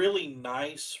really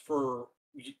nice for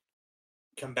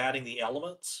combating the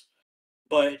elements,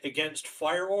 but against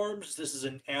firearms, this is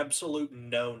an absolute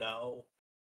no-no.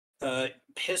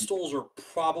 Pistols are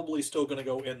probably still going to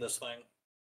go in this thing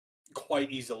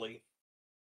quite easily.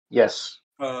 yes,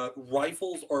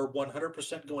 Rifles are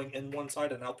 100% going in one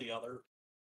side and out the other.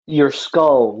 your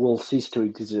skull will cease to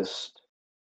exist.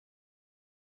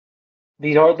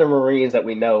 These aren't the Marines that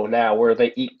we know now, where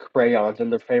they eat crayons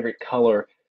and their favorite color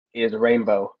is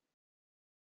rainbow.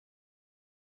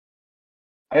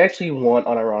 I actually want,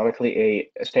 unironically,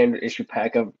 a standard issue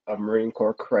pack of Marine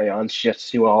Corps crayons just to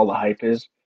see what all the hype is.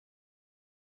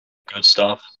 good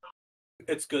stuff.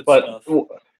 It's good But stuff.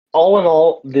 all in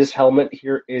all, this helmet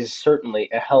here is certainly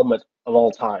a helmet of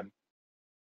all time.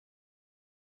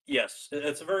 Yes,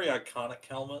 it's a very iconic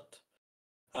helmet.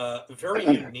 Very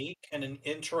unique and an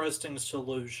interesting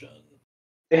solution.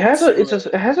 It has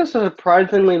a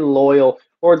surprisingly loyal,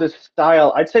 or the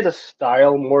style. I'd say the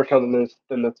style more so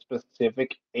than the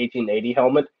specific 1880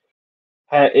 helmet.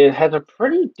 It has a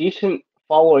pretty decent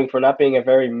following for not being a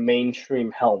very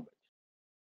mainstream helmet.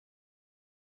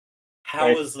 How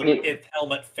Right? is the Pith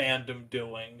helmet fandom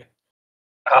doing?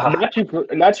 Not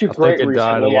too I think great it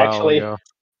died a recently, while actually. ago.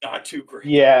 Not too great.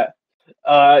 Yeah.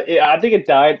 I think it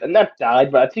died. Not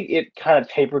died, but I think it kind of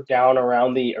tapered down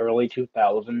around the early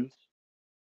 2000s.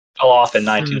 Fell off in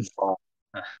 1912.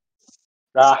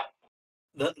 Ah,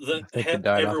 I think it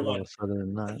died off a Everyone, little further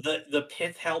than that. the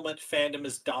Pith helmet fandom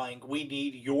is dying. We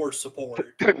need your support.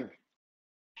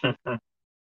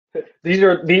 these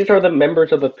are the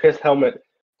members of the Piss Helmet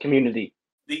community.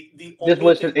 The This only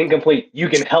list is thing incomplete. You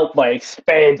can help by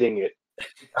expanding it.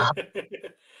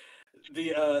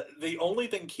 the only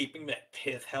thing keeping that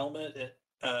Pith helmet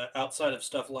outside of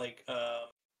stuff like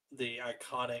the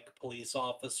iconic police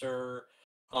officer,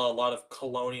 a lot of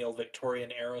colonial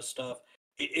Victorian era stuff,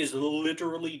 it is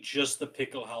literally just the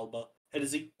Pickelhaube. It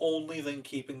is the only thing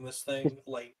keeping this thing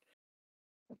like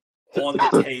on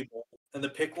the table. And the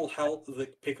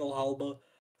Pickelhaube,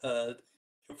 uh,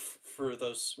 for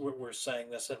those we're saying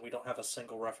this and we don't have a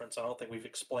single reference. I don't think we've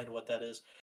explained what that is.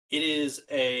 It is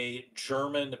a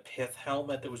German pith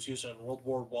helmet that was used in World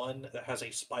War One that has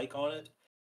a spike on it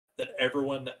that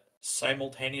everyone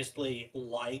simultaneously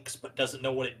likes but doesn't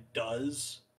know what it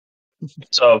does.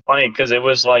 So funny because it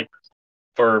was like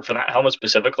for that helmet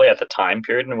specifically at the time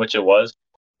period in which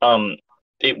um,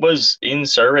 it was in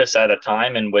service at a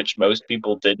time in which most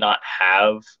people did not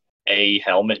have a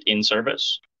helmet in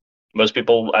service. Most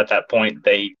people at that point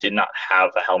they did not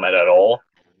have a helmet at all,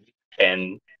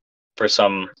 and for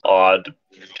some odd,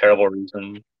 terrible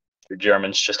reason, the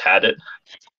Germans just had it.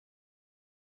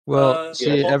 Well,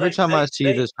 see, Well, every time I see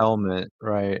they this helmet,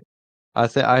 right,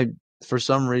 for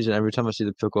some reason, every time I see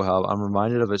the pickle helmet, I'm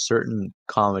reminded of a certain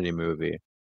comedy movie,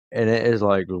 and it is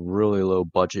like really low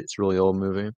budget. It's a really old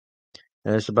movie,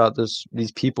 and it's about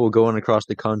these people going across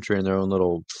the country in their own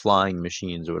little flying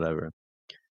machines or whatever.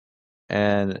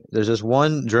 And there's this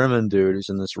one German dude who's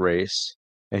in this race,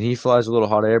 and he flies a little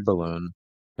hot air balloon.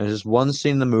 And there's this one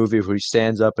scene in the movie where he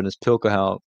stands up and his pickle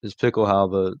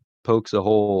halva pokes a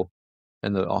hole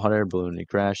in the hot air balloon and he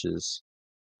crashes.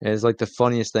 And it's like the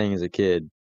funniest thing as a kid.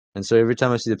 And so every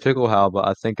time I see the pickle halva,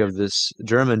 I think of this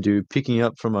German dude picking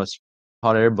up from a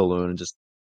hot air balloon and just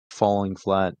falling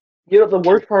flat. The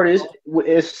worst part is,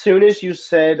 as soon as you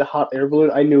said hot air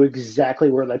balloon, I knew exactly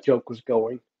where that joke was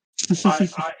going. I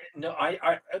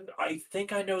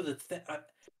think I know the thing.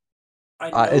 I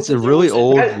know It's that a there really was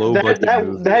old, That low-budget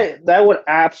movie. that would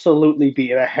absolutely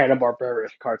be in a Hanna-Barbera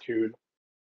cartoon.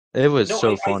 It was No,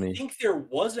 so I funny. think there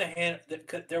was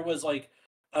there was like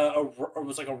it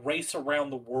was like a race around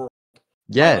the world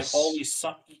by like all Yes. these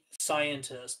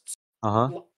scientists.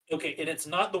 Uh-huh. Okay, and it's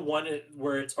not the one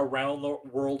where it's around the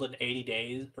world in 80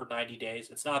 days or 90 days.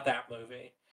 It's not that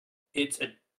movie. It's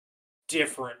a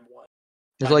different one.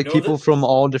 There's I like know people that. from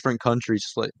all different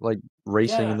countries like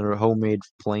racing in Yeah. their homemade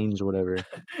planes or whatever.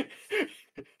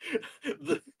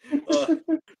 the, It was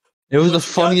the what you got?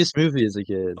 funniest movie as a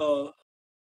kid.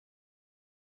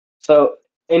 So,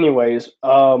 anyways,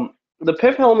 the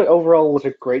Pip helmet overall was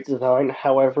a great design.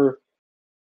 However,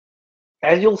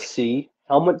 as you'll see,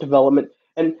 helmet development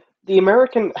and the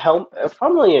American helmet,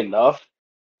 funnily enough,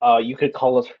 you could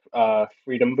call us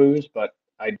freedom booze, but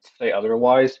I'd say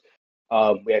otherwise.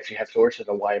 We actually have sources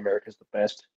on why America's the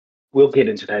best. We'll get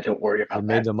into that. Don't worry I about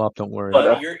made that. them up, don't worry.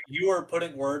 But you are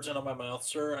putting words into my mouth,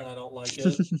 sir, and I don't like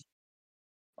it.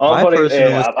 I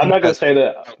personally I'm not going to say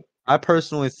that. I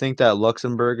personally think that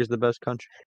Luxembourg is the best country.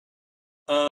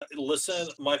 Listen,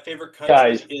 my favorite country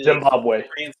Guys, is Zimbabwe.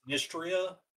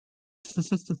 Transnistria.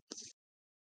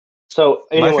 So,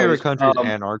 My anyways, favorite country is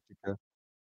Antarctica. Yeah,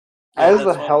 as the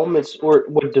that's fine. helmets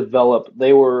would develop,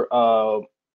 they would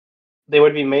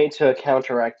be made to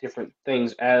counteract different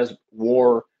things as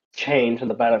war changed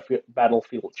and the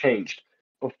battlefield changed.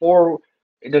 Before,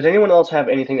 does anyone else have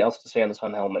anything else to say on the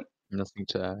sun helmet? Nothing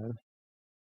to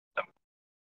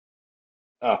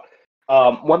add.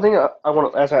 One thing I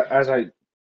want to, as I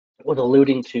was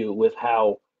alluding to with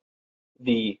how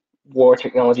the war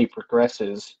technology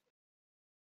progresses,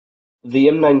 the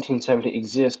M1970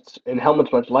 exists in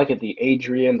helmets much like it. The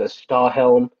Adrian, the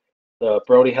Stahlhelm, the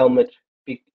Brody helmet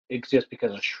exist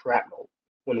because of shrapnel.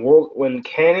 When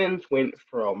cannons went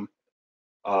from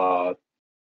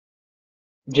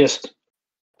just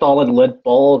solid lead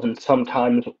balls and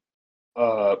sometimes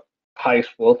high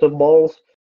explosive balls,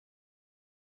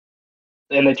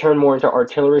 and they turned more into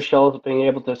artillery shells, being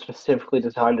able to specifically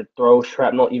design to throw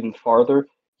shrapnel even farther.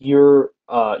 Your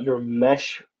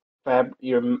mesh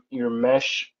your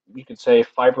mesh, you could say,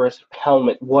 fibrous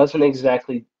helmet wasn't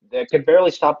exactly, that could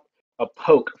barely stop a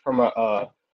poke from a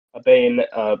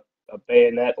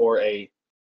bayonet or a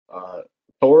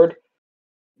sword.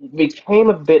 Became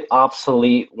a bit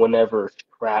obsolete whenever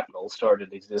shrapnel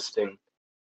started existing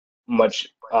much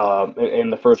in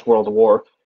the First World War.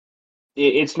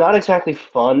 It's not exactly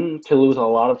fun to lose a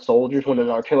lot of soldiers when an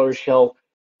artillery shell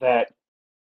that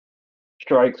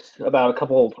strikes about a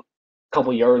couple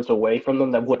yards away from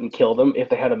them that wouldn't kill them if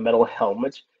they had a metal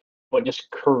helmet, but just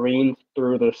careens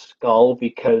through their skull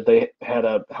because they had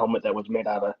a helmet that was made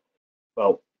out of,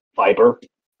 well, fiber.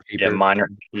 Yeah, minor.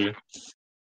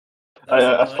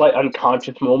 A slight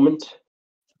unconscious moment.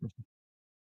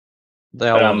 They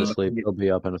all went to sleep. They'll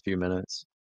be up in a few minutes.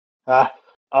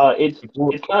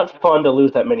 It's not fun to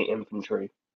lose that many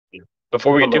infantry.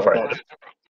 Before we get too far,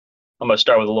 I'm going to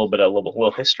start with a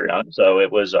little history on it. So it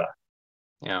was,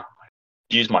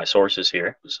 use my sources here.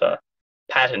 It was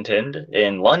patented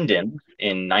in London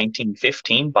in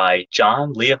 1915 by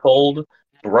John Leopold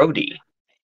Brodie.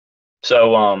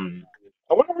 So I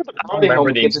wonder where the Brody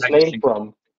helmet gets its name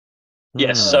from.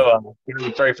 Yes, so it's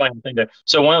a very funny thing to.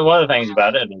 So one of the things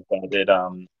about it is that it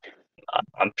I'm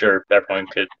sure everyone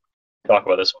could talk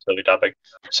about this specific topic.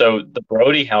 So the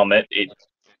Brodie helmet, it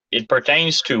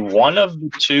pertains to one of the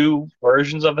two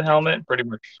versions of the helmet, pretty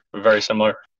much very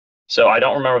similar. So I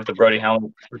don't remember if the Brodie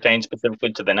helmet pertains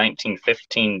specifically to the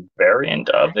 1915 variant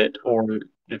of it, or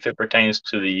if it pertains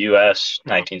to the U.S.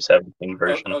 1917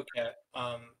 version. Okay,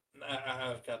 I've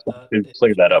got that.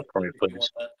 Clear that up for me, please.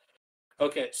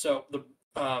 Okay, so the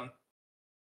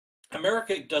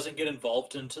America doesn't get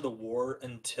involved into the war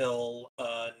until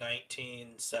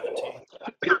 1917.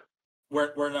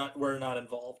 We're not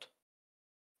involved.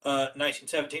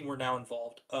 1917, we're now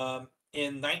involved.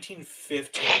 In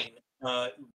 1915,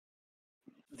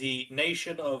 the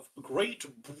nation of Great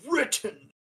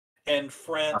Britain and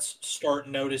France start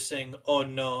noticing, oh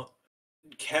no,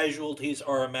 casualties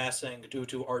are amassing due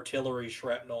to artillery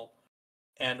shrapnel,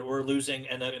 and we're losing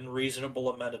an unreasonable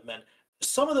amount of men.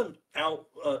 Some of them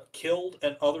killed,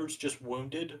 and others just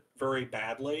wounded very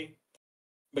badly,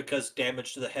 because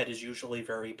damage to the head is usually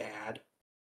very bad.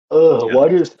 Why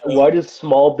does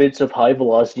small bits of high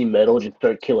velocity metal just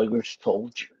start killing your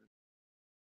soldiers?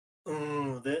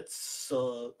 That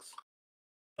sucks.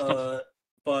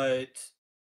 But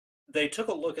they took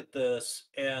a look at this,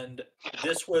 and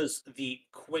this was the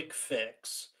quick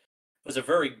fix. It was a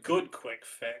very good quick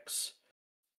fix.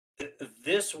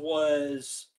 This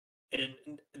was, and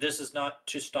this is not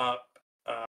to stop.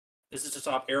 This is to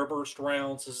stop airburst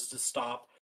rounds. This is to stop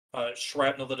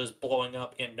shrapnel that is blowing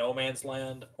up in no man's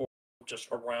land or just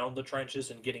around the trenches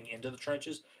and getting into the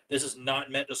trenches. This is not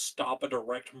meant to stop a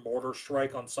direct mortar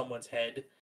strike on someone's head.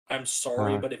 I'm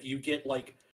sorry, but if you get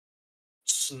like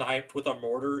sniped with a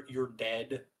mortar, you're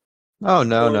dead. Oh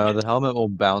no, Or no, the helmet will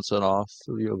bounce it off.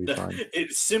 So you'll be fine.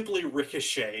 it simply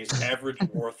ricochets. Average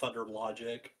War Thunder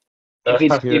logic. If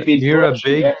it's You're a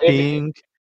Russian, big pink.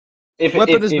 if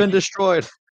Weapon has been destroyed.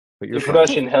 But you're if fine.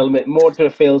 Russian helmet mortar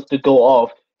fails to go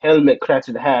off, helmet cracks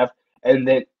in half, and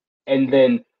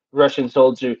then Russian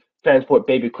soldier transport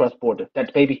baby cross border.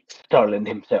 That baby Stalin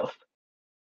himself.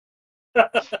 I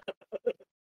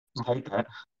hate that.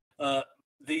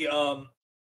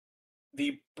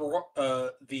 The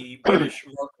British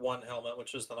Mark I helmet,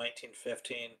 which is the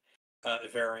 1915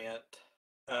 variant,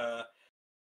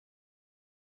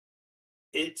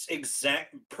 it's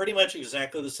pretty much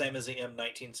exactly the same as the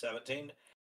M1917.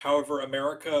 However,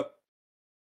 America,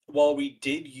 while we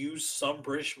did use some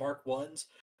British Mark I's,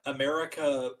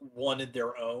 America wanted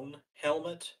their own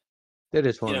helmet. They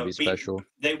just want to be special.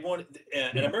 They wanted,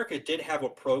 and America did have a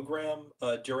program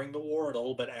during the war and a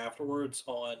little bit afterwards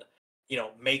on,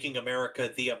 making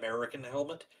America the American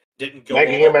helmet. Didn't go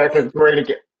Making America great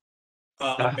again.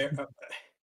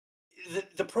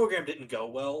 The program didn't go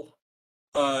well.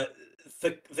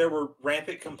 There were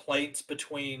rampant complaints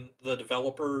between the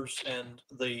developers and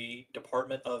the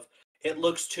department of, it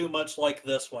looks too much like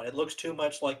this one. It looks too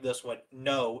much like this one.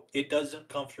 No, it doesn't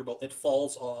comfortable. It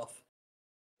falls off.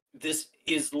 This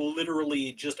is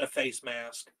literally just a face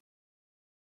mask.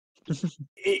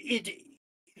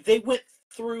 They went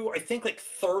through, I think, like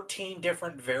 13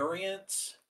 different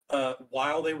variants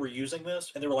while they were using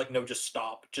this, and they were like, no, just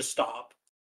stop. Just stop.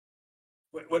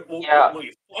 When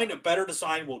we find a better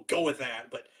design, we'll go with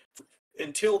that. But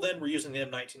until then, we're using the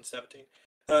M1917.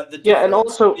 And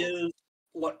also is,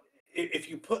 if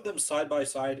you put them side by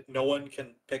side, no one can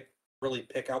really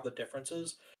pick out the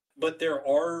differences. But there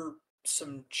are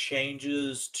some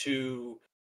changes to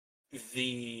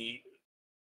the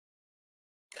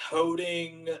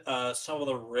coding, some of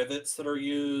the rivets that are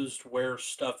used, where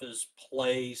stuff is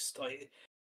placed, like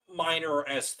minor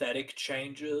aesthetic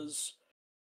changes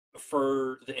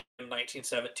for the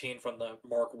M1917 from the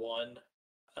Mark I.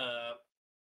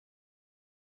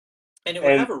 And it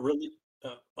would have a really...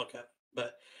 okay.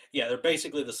 But, yeah, they're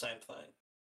basically the same thing.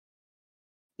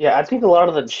 Yeah, I think a lot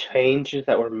of the changes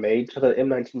that were made to the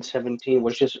M1917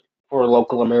 was just for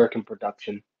local American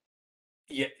production.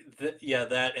 Yeah,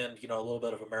 that and, a little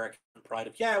bit of American pride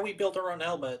of, yeah, we built our own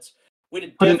helmets. We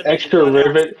did Put an extra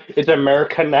rivet. It's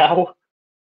America now.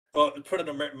 Put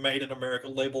an Made in America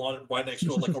label on it right next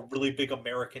to it, like a really big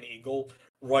American eagle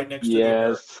right next to the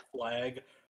American flag.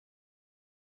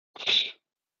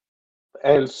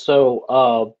 And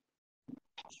so,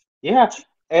 yeah.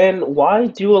 And why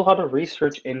do a lot of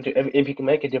research into if you can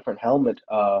make a different helmet?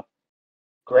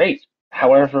 Great.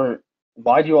 However,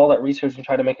 why do all that research and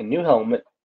try to make a new helmet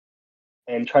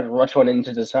and try to rush one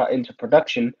into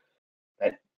production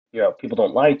that people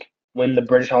don't like when the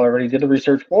British already did the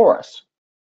research for us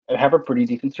and have a pretty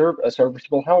decent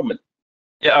serviceable helmet?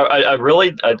 Yeah, a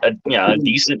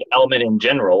decent helmet in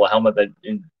general, a helmet that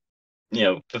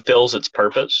fulfills its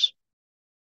purpose.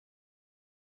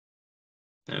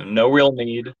 No real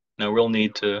need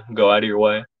to go out of your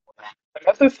way.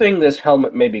 Another thing this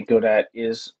helmet may be good at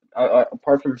is,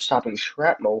 apart from stopping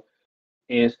shrapnel,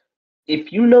 is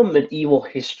if you know medieval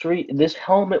history, this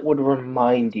helmet would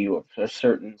remind you of a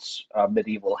certain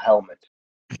medieval helmet.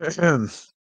 Would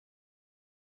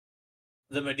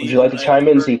you like to chime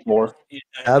in, C4?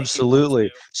 Absolutely.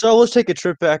 So let's take a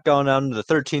trip back on down to the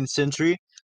 13th century.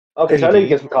 Okay, so I need to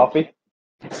get some coffee.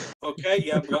 Okay,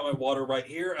 yeah, I've got my water right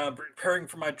here. I'm preparing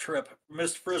for my trip.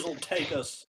 Miss Frizzle, take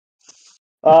us.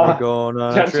 We're going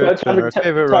on a trip in our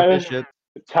favorite rocket ship.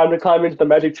 Time to climb into the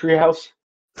magic treehouse.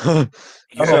 So,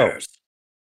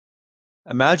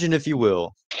 imagine, if you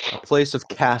will, a place of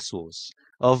castles,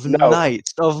 of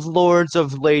knights, of lords,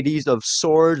 of ladies, of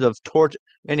swords, of torch.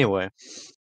 Anyway.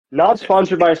 Not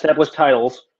sponsored by established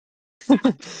titles.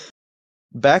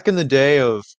 Back in the day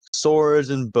of swords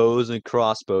and bows and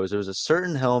crossbows, there was a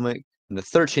certain helmet in the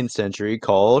 13th century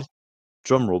called,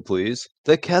 drumroll please,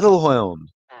 the kettle helm.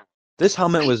 This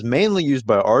helmet was mainly used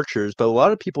by archers, but a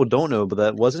lot of people don't know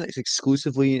that wasn't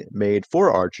exclusively made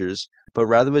for archers, but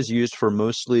rather was used for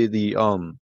mostly the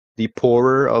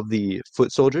poorer of the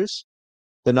foot soldiers.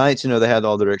 The knights, they had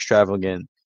all their extravagant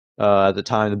At the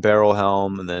time, the barrel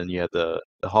helm, and then you have the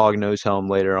hognose helm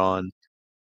later on.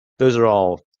 Those are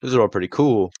all pretty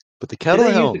cool. But the Did kettle they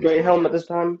use helm, the Great Helm at this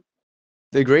time?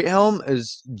 the great helm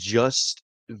is just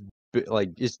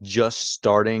it's just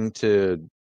starting to.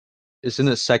 It's in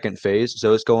the second phase,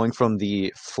 so it's going from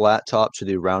the flat top to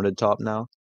the rounded top now.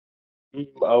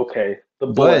 Okay, the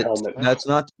bullet But helmet. that's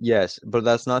not but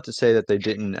that's not to say that they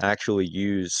didn't actually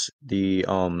use the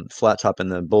flat top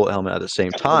and the bullet helmet at the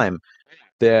same time.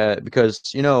 Because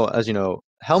as you know,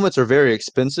 helmets are very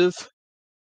expensive,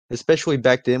 especially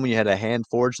back then when you had to hand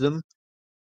forge them.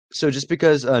 So just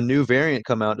because a new variant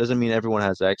come out doesn't mean everyone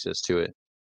has access to it.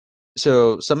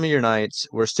 So some of your knights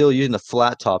were still using the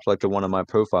flat top like the one on my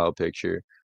profile picture,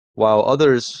 while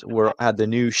others had the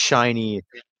new shiny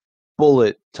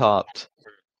bullet topped,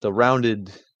 the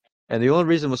rounded, and the only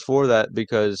reason was for that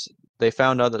because they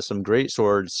found out that some great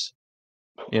swords,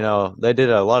 they did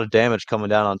a lot of damage coming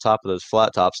down on top of those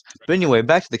flat tops. But anyway,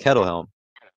 back to the kettle helm.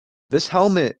 This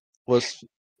helmet was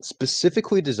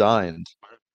specifically designed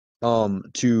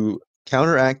to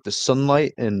counteract the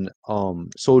sunlight in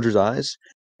soldiers' eyes.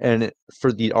 And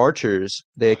for the archers,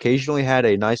 they occasionally had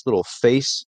a nice little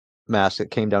face mask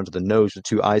that came down to the nose with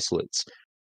two eye slits.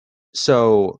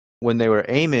 So when they were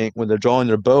aiming, when they're drawing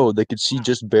their bow, they could see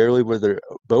just barely where their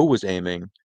bow was aiming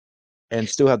and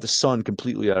still have the sun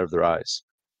completely out of their eyes.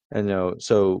 And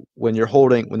so when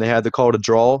they had the call to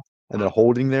draw and they're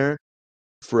holding there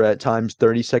for at times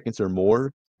 30 seconds or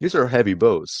more, these are heavy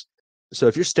bows. So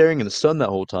if you're staring in the sun that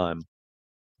whole time,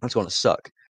 that's going to suck.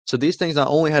 So these things not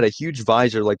only had a huge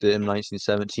visor like the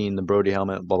M1917, the Brody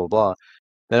helmet, blah, blah, blah.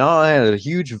 They not only had a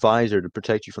huge visor to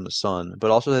protect you from the sun,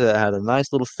 but also they had a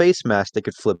nice little face mask they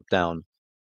could flip down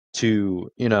to,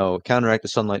 counteract the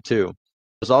sunlight too. It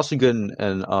was also good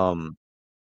on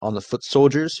the foot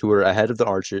soldiers who were ahead of the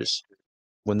archers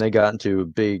when they got into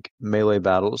big melee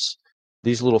battles.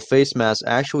 These little face masks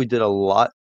actually did a lot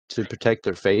to protect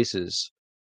their faces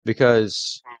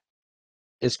because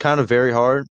it's kind of very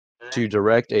hard to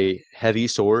direct a heavy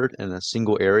sword in a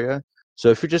single area. So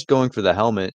if you're just going for the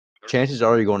helmet, chances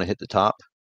are you're going to hit the top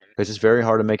because it's very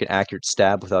hard to make an accurate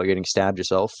stab without getting stabbed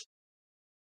yourself.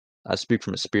 I speak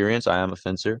from experience. I am a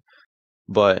fencer.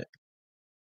 But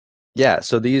yeah,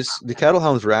 so the kettle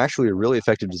helms were actually a really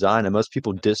effective design, and most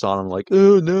people diss on them like,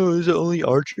 oh no, these are only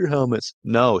archer helmets.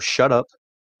 No, shut up.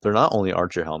 They're not only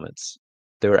archer helmets.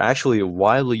 They were actually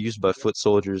widely used by foot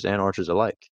soldiers and archers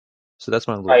alike. So that's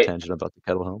my little Right. tangent about the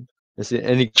kettle helm. Is there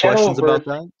any Shadow questions about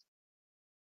verse- that?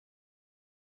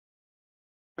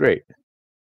 Great.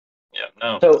 Yeah,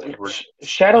 no. So we're-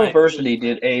 Shadowversity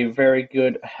did a very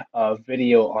good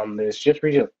video on this just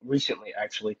recently,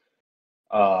 actually.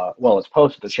 Well, it's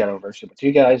posted to Shadowversity, but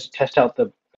you guys test out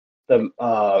the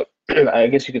I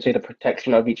guess you could say the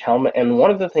protection of each helmet. And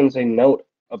one of the things they note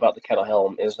about the kettle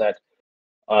helm is that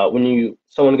when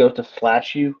someone goes to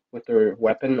slash you with their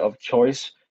weapon of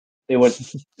choice,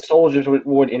 soldiers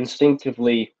would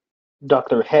instinctively duck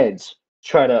their heads,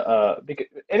 try to because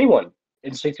anyone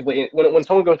instinctively when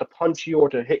someone goes to punch you or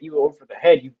to hit you over the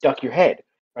head, you duck your head,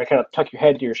 right? Kind of tuck your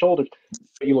head to your shoulders,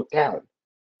 but you look down,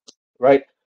 right?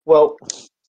 Well,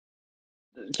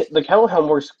 the kettle helm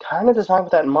was kind of designed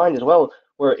with that in mind as well,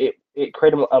 where it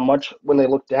created a much when they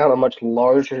look down a much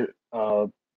larger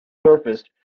surface.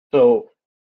 So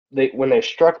when they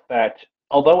struck that,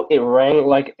 although it rang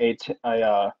like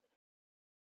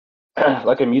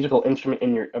like a musical instrument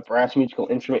a brass musical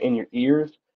instrument in your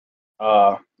ears,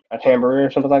 a tambourine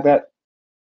or something like that.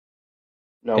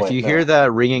 No, If wait, you no. hear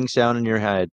that ringing sound in your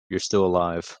head, you're still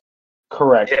alive.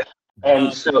 Correct. Yeah.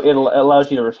 And so it allows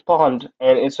you to respond,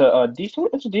 and it's a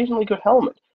decently good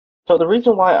helmet. So the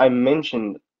reason why I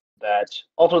mentioned that,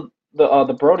 also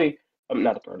the Brody,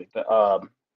 not the Brody,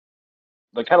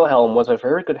 the kettle helm was a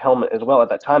very good helmet as well at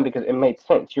that time because it made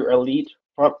sense. Your elite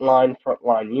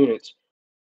frontline units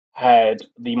had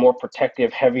the more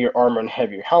protective, heavier armor and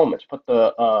heavier helmets, but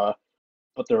the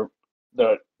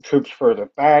troops further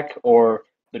back or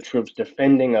the troops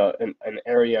defending an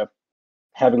area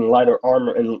having lighter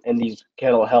armor and these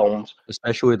kettle helms,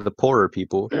 Especially the poorer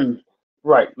people.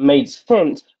 right, made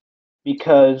sense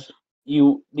because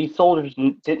these soldiers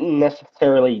didn't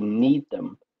necessarily need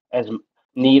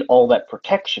all that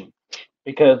protection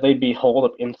because they'd be holed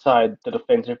up inside the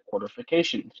defensive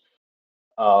fortifications,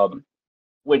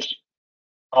 which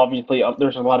obviously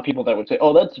there's a lot of people that would say,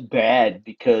 oh, that's bad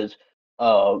because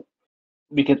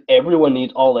everyone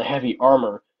needs all the heavy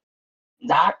armor.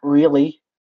 Not really.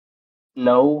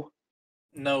 No.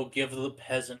 No, give the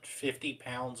peasant 50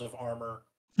 pounds of armor.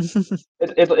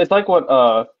 It's like what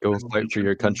Go fight for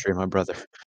your country, my brother.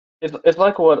 it's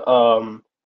like what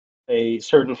a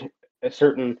certain a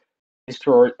certain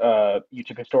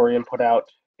YouTube historian put out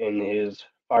in his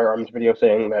firearms video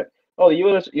saying that, oh, the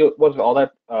U.S. wasn't all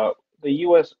that. The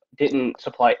U.S. didn't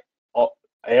supply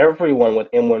everyone with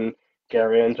M1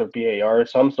 Garands or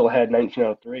BARs. Some still had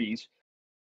 1903s.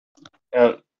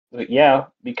 Yeah,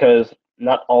 because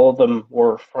not all of them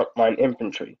were frontline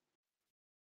infantry.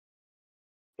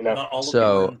 You know, Not all of them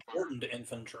were So important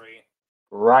infantry.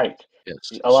 right.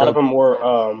 yes. A lot So of them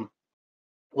were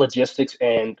logistics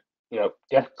and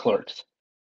desk clerks,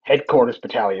 headquarters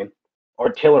battalion,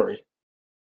 artillery.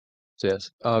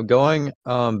 yes. Going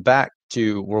back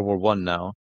to World War One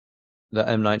now, the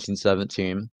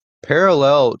M1917,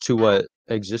 parallel to what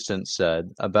Existence said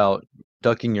about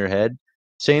ducking your head,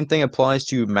 same thing applies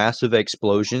to massive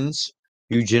explosions.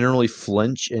 You generally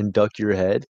flinch and duck your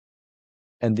head,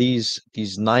 and these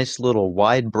nice little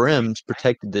wide brims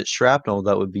protected that shrapnel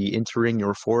that would be entering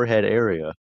your forehead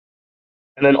area.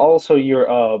 And then also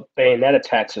your bayonet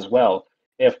attacks as well.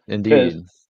 Because Indeed.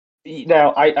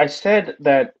 now I said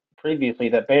that previously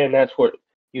that bayonets were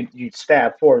you'd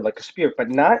stab forward like a spear, but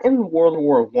not in World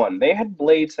War One. They had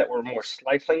blades that were more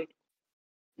slicing,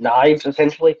 knives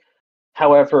essentially.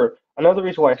 However, another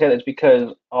reason why I said it is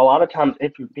because a lot of times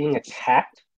if you're being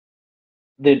attacked,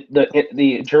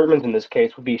 the Germans in this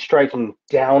case would be striking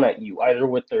down at you either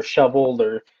with their shovel,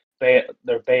 their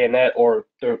bayonet, or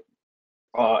their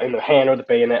in their hand or the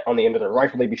bayonet on the end of their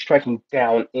rifle. They'd be striking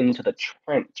down into the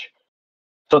trench.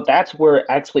 So that's where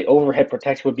actually overhead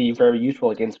protection would be very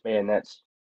useful against bayonets.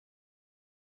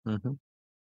 Mm-hmm.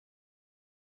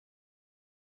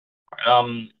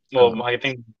 Well, I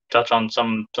think touch on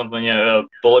something,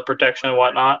 bullet protection and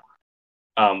whatnot,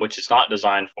 which it's not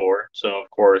designed for. So of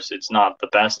course it's not the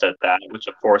best at that. Which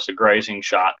of course a grazing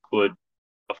shot could,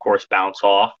 of course, bounce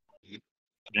off.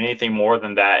 But anything more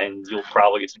than that, and you'll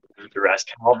probably get your S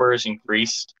calibers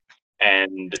increased,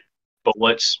 and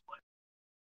bullets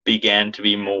began to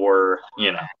be more,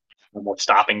 more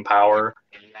stopping power.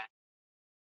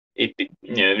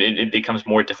 It becomes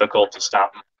more difficult to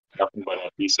stop nothing but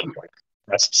a piece of like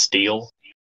pressed steel.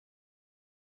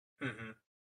 Mm-hmm.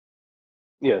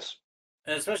 Yes.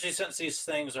 And especially since these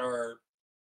things are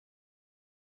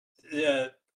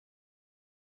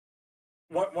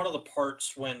one of the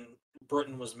parts when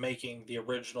Britain was making the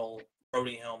original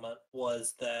Brodie helmet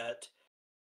was that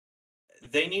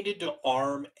they needed to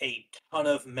arm a ton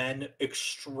of men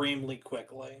extremely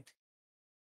quickly.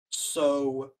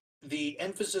 So the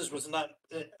emphasis was not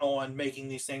on making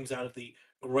these things out of the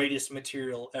greatest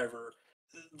material ever.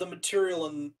 The material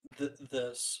in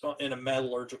this, in a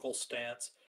metallurgical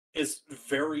stance, is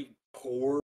very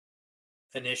poor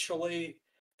initially,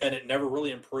 and it never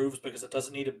really improves because it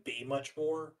doesn't need to be much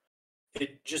more.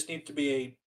 It just needs to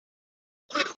be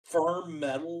a firm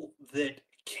metal that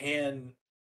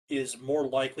is more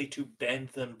likely to bend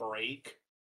than break.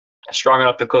 Strong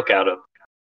enough to cook out of.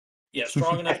 Yeah,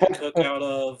 strong enough to cook out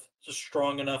of,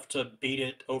 strong enough to beat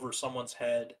it over someone's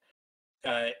head,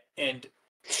 and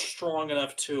strong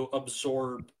enough to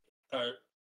absorb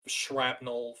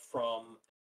shrapnel from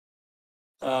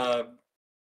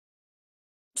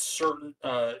certain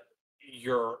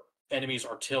your enemy's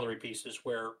artillery pieces.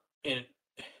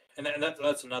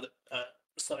 That's another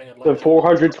something I'd like The to.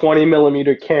 420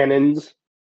 millimeter cannons.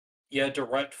 Yeah,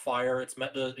 direct fire. It's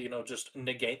meant to just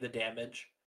negate the damage.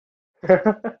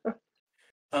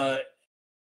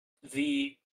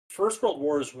 The First World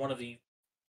War is one of the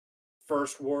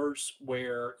first wars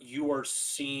where you are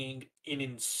seeing an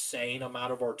insane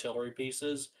amount of artillery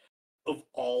pieces of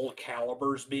all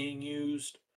calibers being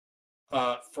used,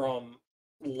 from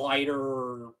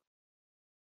lighter,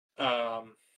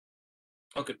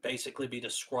 what could basically be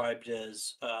described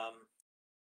as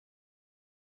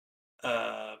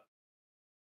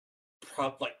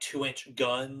like 2-inch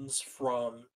guns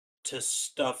to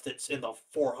stuff that's in the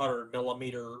 400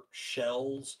 millimeter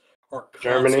shells are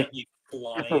Germany. constantly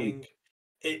flying.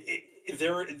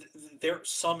 There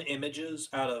some images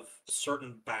out of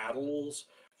certain battles.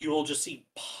 You will just see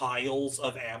piles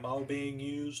of ammo being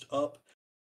used up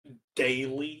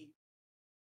daily.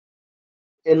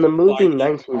 In the movie by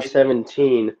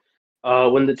 1917,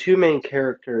 when the two main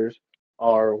characters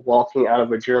are walking out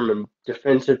of a German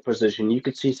defensive position, you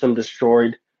could see some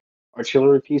destroyed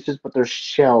artillery pieces, but there's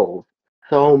shells.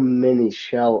 So many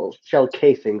shell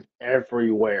casings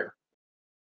everywhere.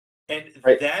 and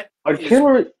Right? that is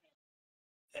Artillery.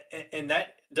 and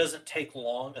that doesn't take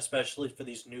long, especially for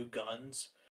these new guns.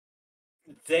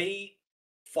 They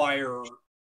fire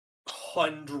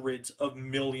hundreds of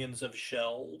millions of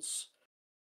shells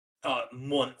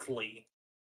monthly,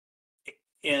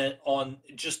 and on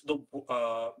just the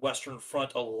Western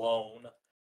Front alone.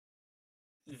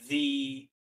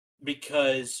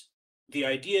 because the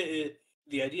idea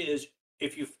is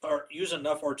if you use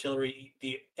enough artillery,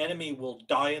 the enemy will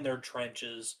die in their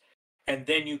trenches, and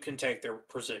then you can take their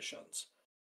positions.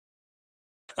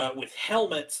 With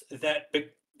helmets,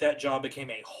 that job became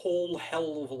a whole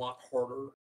hell of a lot harder.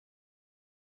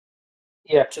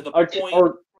 Yeah, To the Art- point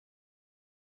or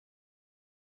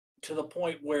to the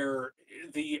point where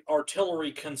the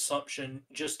artillery consumption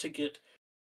just to get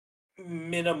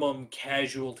minimum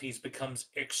casualties becomes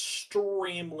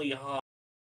extremely high,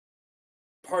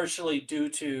 partially due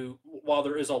to while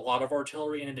there is a lot of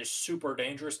artillery and it is super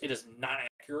dangerous, it is not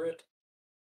accurate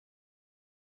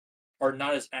or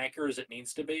not as accurate as it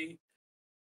needs to be.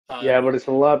 yeah, but it's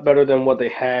a lot better than what they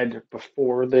had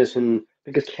before this, and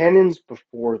because cannons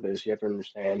before this, you have to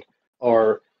understand,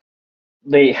 are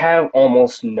they have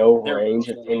almost no They're range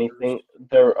if muzzle loaders. anything.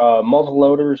 They're muzzle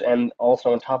loaders, and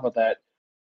also on top of that,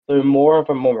 they're more of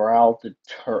a morale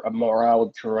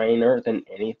drainer than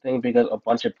anything because a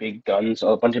bunch of big guns,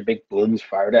 a bunch of big booms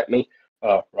fired at me,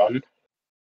 run.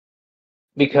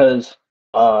 Because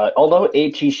although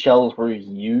HE shells were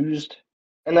used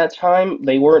in that time,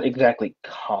 they weren't exactly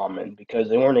common because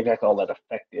they weren't exactly all that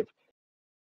effective.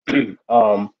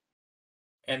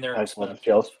 And they're High explosive expensive.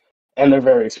 shells, and they're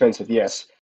very expensive, yes.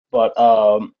 But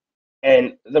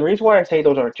and the reason why I say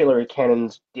those artillery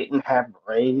cannons didn't have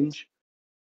range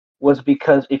was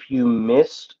because if you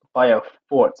missed by a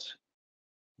foot,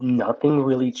 nothing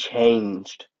really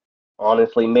changed.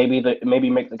 Honestly, maybe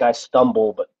make the guy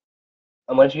stumble, but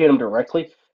unless you hit him directly,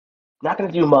 not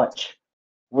going to do much.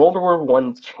 World War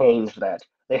One changed that.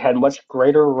 They had much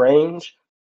greater range,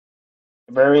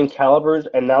 varying calibers,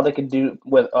 and now they could do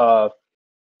with uh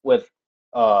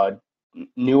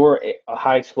newer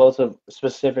high explosive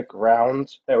specific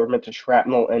rounds that were meant to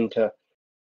shrapnel and to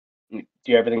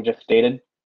do everything just stated.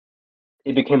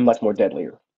 It became much more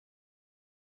deadlier.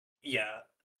 Yeah,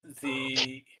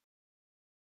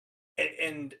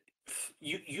 and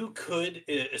you could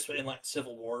in like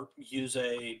Civil War use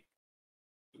a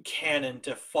cannon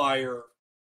to fire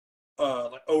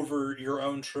like over your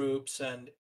own troops and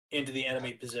into the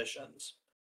enemy positions,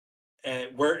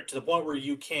 and where to the point where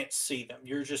you can't see them.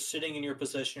 You're just sitting in your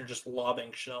position. You're just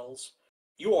lobbing shells.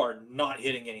 You are not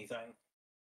hitting anything,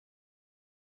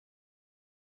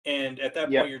 and at that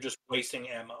Yep. point, you're just wasting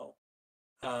ammo.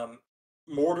 Um,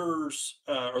 Mortars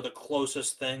are the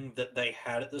closest thing that they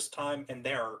had at this time, and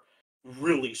they're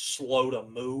really slow to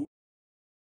move.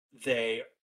 They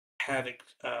have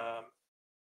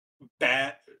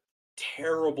bad,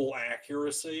 terrible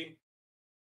accuracy.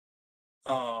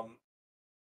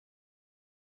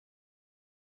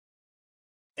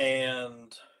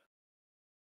 And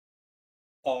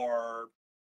are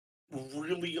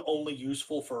really only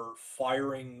useful for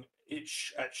firing it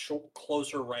at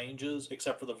closer ranges,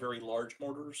 except for the very large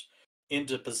mortars,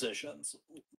 into positions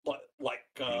like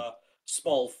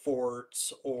small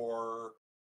forts or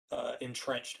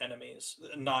entrenched enemies,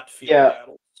 not field Yeah,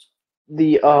 battles.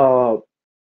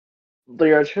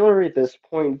 the artillery at this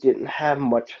point didn't have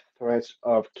much threats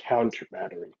of counter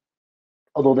battery,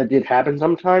 although that did happen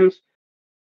sometimes.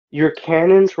 Your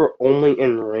cannons were only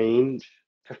in range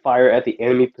to fire at the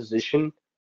enemy position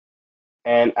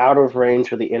and out of range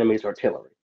for the enemy's artillery.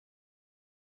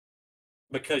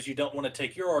 Because you don't want to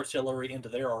take your artillery into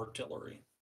their artillery.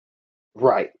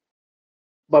 Right.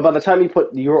 But by the time you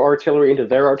put your artillery into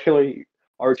their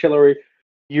artillery,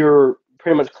 you're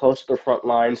pretty much close to the front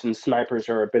lines, and snipers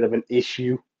are a bit of an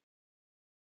issue.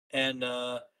 And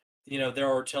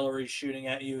their artillery is shooting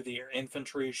at you, their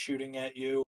infantry is shooting at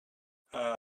you.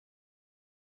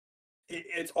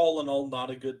 It's all in all not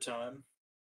a good time.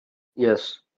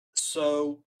 Yes.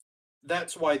 So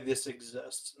that's why this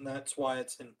exists, and that's why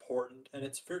it's important, and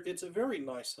it's a very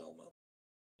nice helmet.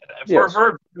 Yes.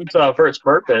 For its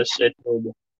purpose, it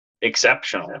did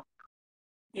exceptional.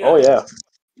 Yeah. Oh yeah.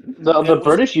 The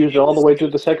British used it all the way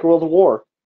through the Second World War.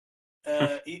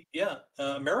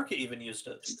 America even used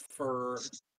it for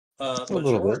A little bit.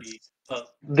 majority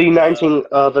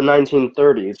of The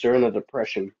 1930s during the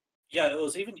Depression. yeah.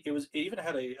 It even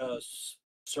had a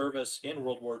service in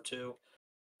World War II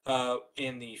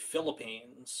in the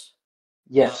Philippines.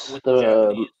 Yes, With the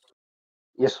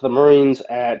Japanese. the Marines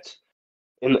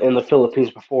in the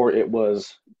Philippines before it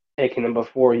was taken and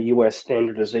before U.S.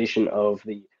 standardization of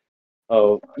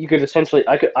you could essentially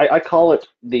I call it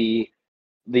the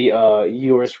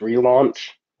U.S. relaunch,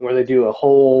 where they do a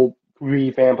whole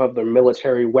revamp of their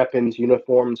military weapons,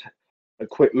 uniforms,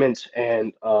 equipment,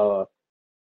 and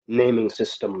naming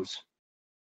systems.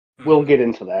 We'll get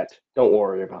into that. Don't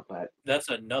worry about that. That's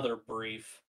another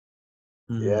brief.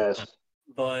 Yes.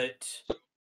 But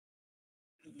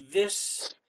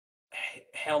this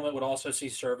helmet would also see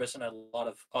service in a lot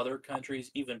of other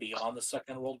countries, even beyond the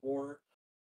Second World War,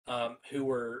 who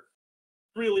were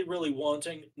really, really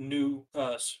wanting new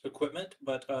equipment,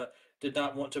 but did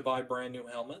not want to buy brand new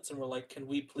helmets, and were like, "Can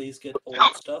we please get old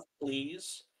stuff,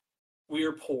 please? We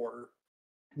are poor."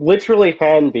 Literally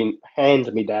hand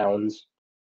me downs.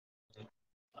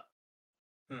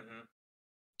 Hmm.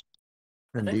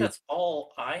 I think Indeed. that's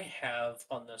all I have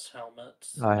on this helmet.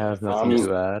 I have for nothing this-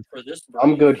 to add. For this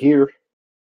I'm good brief. here.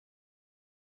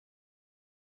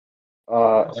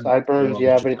 Sideburns, you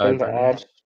have anything to add?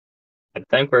 I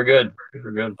think we're good.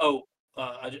 We're good. Oh,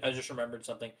 I just remembered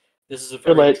something. This is a Too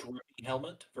very late. trippy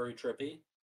helmet. Very trippy.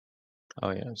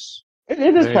 Oh yes. It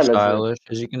is Very kind of stylish.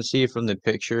 As you can see from the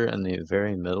picture in the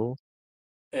very middle.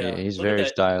 Yeah, He's look at very that.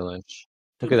 stylish.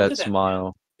 Look Dude, at look that at that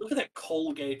smile. Look at that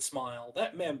Colgate smile.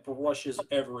 That man brushes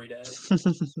every day.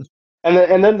 And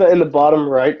then in the bottom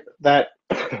right, that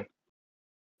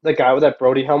the guy with that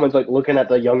Brody helmet's like looking at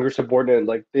the younger subordinate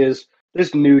like this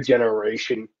new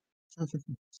generation.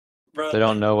 Bro, They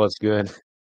don't know what's good.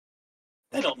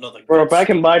 They don't know the Bro, good back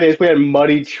in stuff. my days we had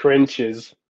muddy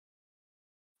trenches.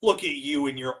 Look at you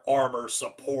and your armor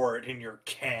support and your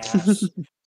cast.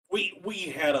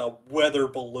 we had a weather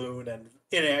balloon and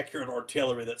inaccurate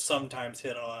artillery that sometimes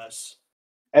hit us.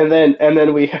 And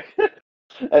then we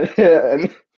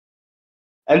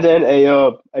and then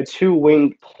a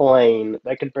two-winged plane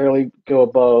that could barely go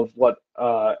above what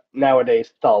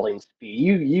nowadays stalling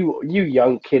speed. You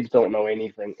young kids don't know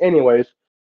anything. Anyways,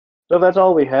 so that's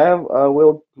all we have.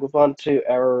 We'll move on to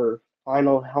our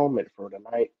final helmet for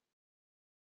tonight.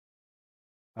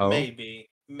 Oh, Maybe.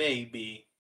 Maybe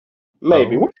Oh.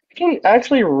 we're taking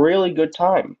actually a really good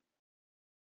time.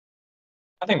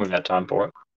 I think we've got time for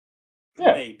it.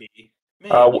 Yeah. Maybe.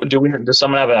 Does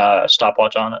someone have a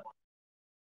stopwatch on it?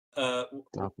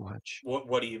 stopwatch.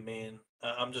 What do you mean?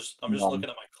 I'm just Um, looking at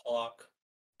my clock.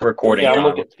 Recording Yeah, I'm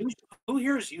time. looking. Who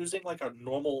here is using like a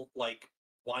normal like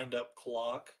wind up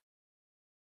clock?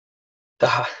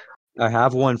 I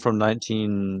have one from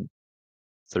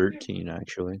 1913,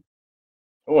 actually.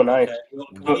 Oh, nice. Okay. Well,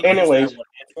 we So need to use anyways- that one.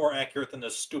 It's more accurate than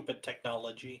this stupid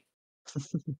technology.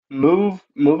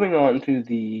 Moving on to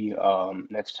the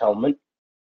next helmet.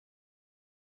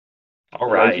 All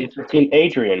right. 1915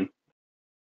 Adrian.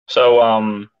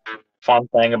 So, fun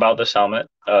thing about this helmet,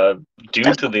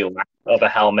 due to the lack of a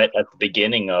helmet at the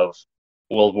beginning of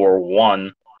World War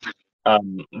One,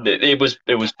 it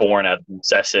was born out of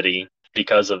necessity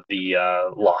because of the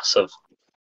loss of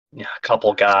a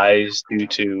couple guys due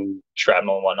to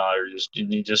shrapnel and whatnot, or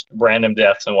just random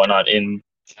deaths and whatnot in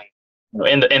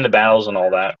the battles and all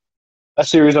that. A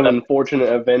series of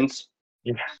unfortunate events.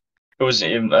 It was,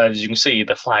 as you can see,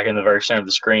 the flag in the very center of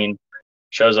the screen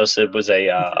shows us it was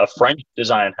a French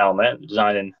design helmet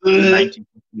designed in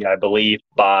 1950, I believe,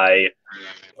 by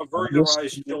Avert your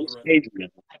eyes, children.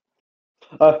 Adrian.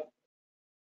 Uh,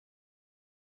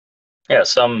 Yeah,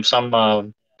 some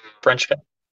French guy.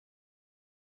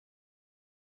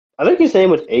 I think his name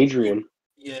was Adrian.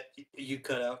 Yeah, you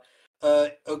cut out.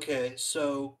 Okay,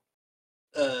 so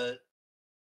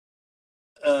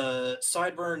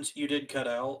Sideburns, you did cut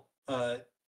out. I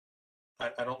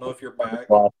don't know if you're back.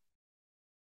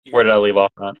 Where did I leave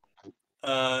off on?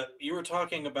 You were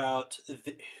talking about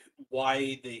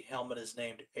why the helmet is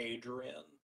named Adrian.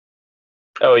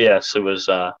 Oh yes, it was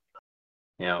it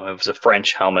was a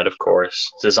French helmet, of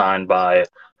course, designed by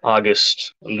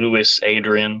Auguste Louis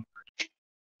Adrien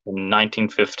in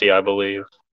 1950, I believe.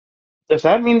 Does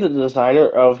that mean the designer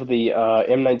of the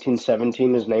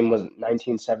M1917, his name was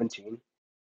 1917?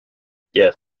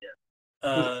 Yes.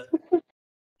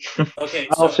 Okay,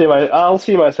 I'll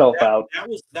see myself out.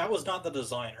 that was not the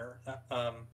designer,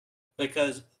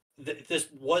 because this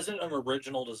wasn't an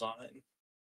original design.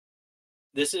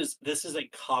 This is a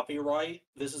copyright.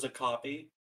 This is a copy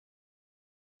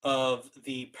of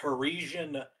the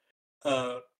Parisian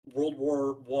World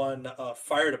War One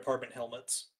fire department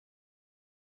helmets.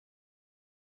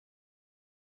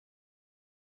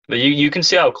 But you can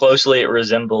see how closely it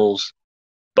resembles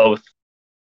both,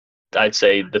 I'd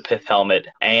say, the pith helmet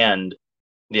and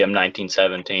the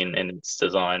M1917 in its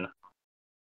design.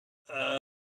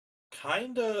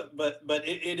 Kinda, but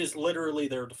it is literally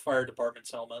their fire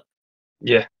department's helmet.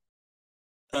 Yeah.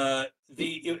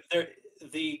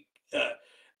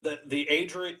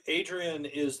 Adrian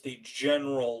is the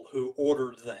general who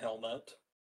ordered the helmet.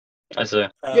 I see.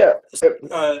 Yeah.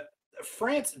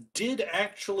 France did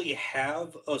actually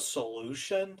have a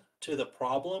solution to the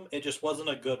problem. It just wasn't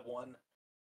a good one.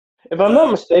 If I'm not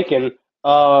mistaken,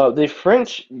 the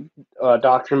French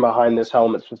doctrine behind this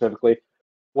helmet specifically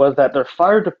was that their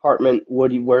fire department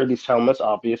would wear these helmets,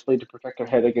 obviously, to protect their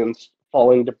head against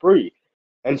falling debris.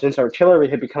 And since artillery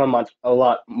had become a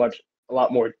lot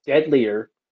more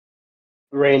deadlier,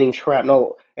 raining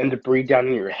shrapnel and debris down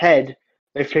on your head,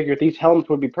 they figured these helmets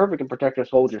would be perfect to protect their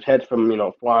soldiers' heads from,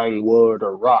 flying wood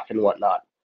or rock and whatnot.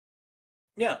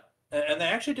 Yeah, and they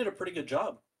actually did a pretty good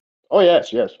job. Oh,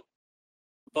 yes, yes.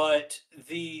 But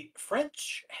the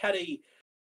French had a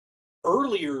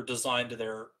earlier design to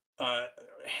their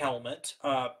helmet.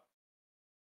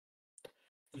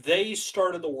 They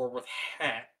started the war with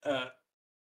hat. How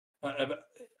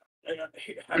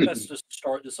best to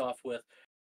start this off with?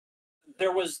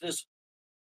 There was this.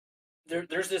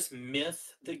 There's this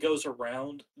myth that goes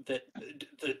around that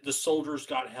the soldiers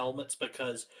got helmets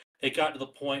because it got to the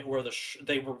point where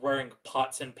they were wearing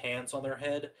pots and pans on their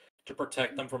head to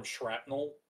protect them from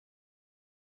shrapnel.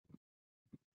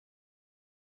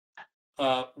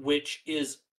 Which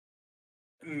is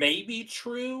maybe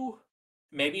true.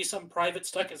 Maybe some private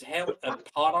stuck his head a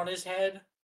pot on his head.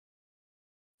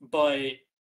 But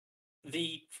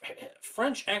the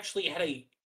French actually had a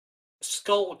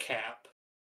skull cap,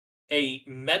 a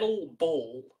metal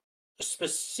bowl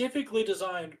specifically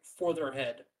designed for their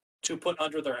head to put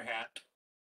under their hat.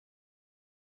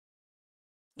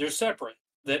 They're separate.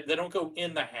 They don't go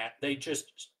in the hat. They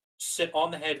just sit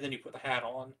on the head and then you put the hat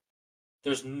on.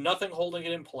 There's nothing holding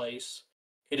it in place.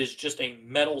 It is just a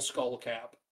metal skull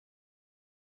cap.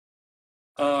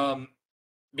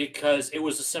 Because it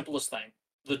was the simplest thing.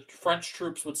 The French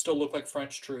troops would still look like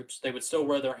French troops. They would still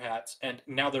wear their hats, and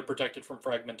now they're protected from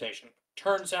fragmentation.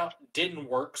 Turns out, didn't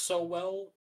work so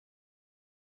well,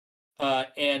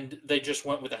 and they just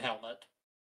went with a helmet.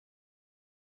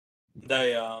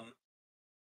 They,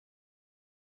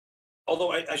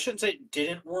 although I shouldn't say it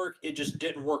didn't work, it just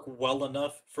didn't work well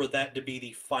enough for that to be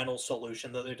the final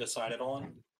solution that they decided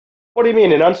on. What do you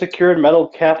mean, an unsecured metal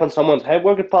cap on someone's head?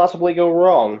 What could possibly go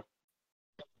wrong?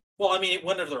 Well, I mean, it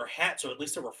went under their hat, so at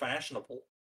least they were fashionable.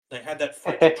 They had that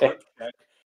French drip check.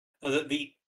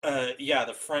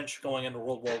 The French going into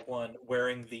World War I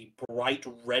wearing the bright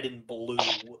red and blue.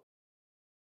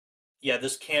 Yeah,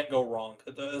 this can't go wrong.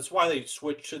 That's why they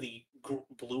switched to the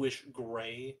bluish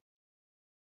gray.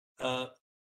 That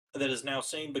is now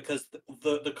seen because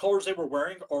the colors they were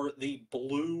wearing are the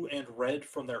blue and red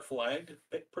from their flag,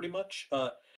 pretty much.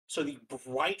 So the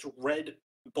bright red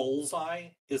bullseye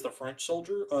is the French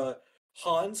soldier.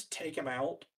 Hans, take him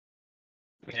out.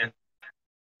 Yeah.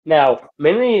 Now,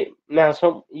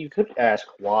 so you could ask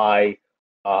why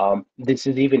this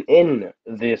is even in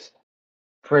this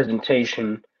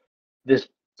presentation, this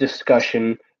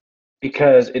discussion,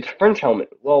 because it's French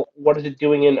helmet. Well, what is it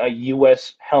doing in a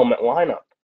U.S. helmet lineup?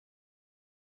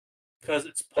 Because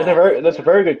it's that's a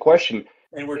very good question.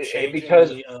 And we're changing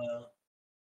because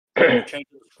we're changing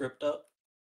the script up.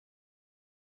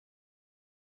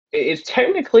 It's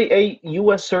technically a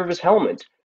U.S. service helmet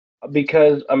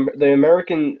because the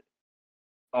American,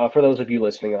 for those of you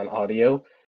listening on audio,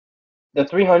 the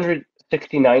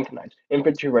 369th Ninth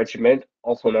Infantry Regiment,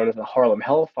 also known as the Harlem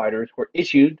Hellfighters, were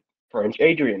issued French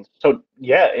Adrians. So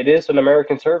yeah, it is an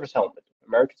American service helmet.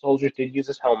 American soldiers did use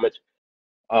this helmet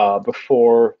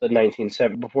before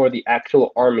the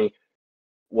actual army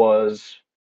was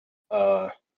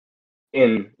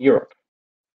in Europe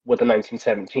with the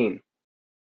 1917.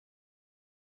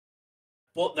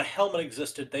 Well, the helmet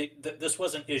existed. This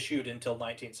wasn't issued until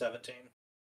 1917.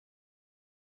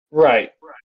 Right.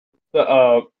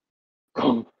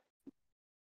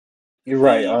 You're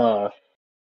right.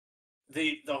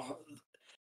 The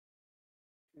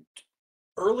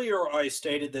earlier I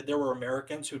stated that there were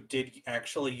Americans who did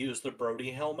actually use the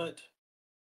Brodie helmet.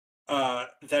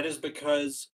 That is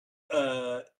because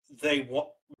they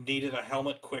needed a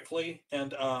helmet quickly,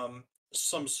 and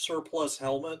some surplus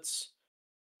helmets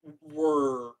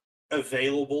were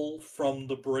available from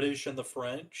the British and the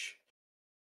French.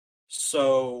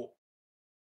 So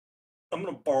I'm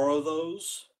going to borrow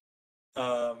those.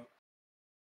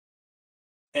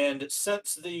 And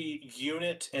since the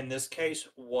unit in this case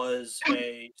was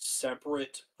a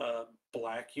separate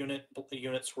black unit, the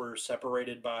units were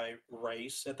separated by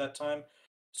race at that time.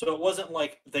 So it wasn't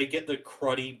like they get the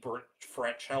cruddy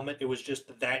French helmet. It was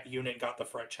just that unit got the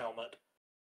French helmet.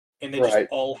 And they just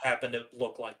all happened to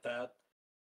look like that.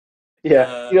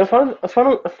 Yeah.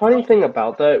 A funny thing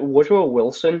about that, Woodrow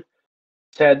Wilson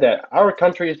said that our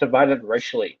country is divided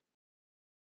racially.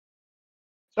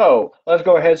 So let's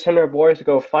go ahead and send our boys to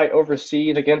go fight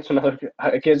overseas against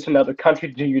another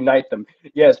country to unite them.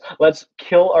 Yes, let's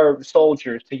kill our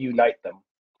soldiers to unite them.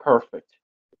 Perfect.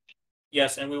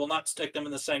 Yes, and we will not stick them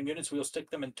in the same units. We will stick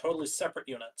them in totally separate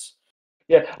units.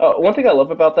 Yeah, one thing I love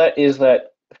about that is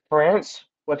that France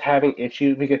was having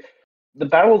issues because the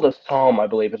Battle of the Somme, I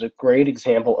believe, is a great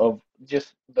example of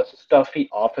just the stuffy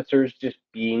officers just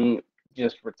being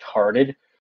just retarded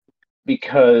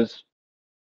because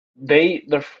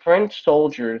the French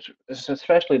soldiers,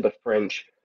 especially the French,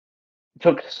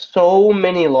 took so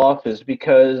many losses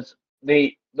because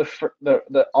the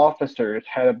officers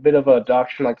had a bit of a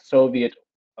doctrine like Soviet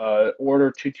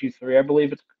Order 223, I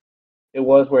believe it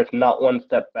was, where it's not one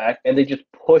step back, and they just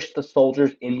push the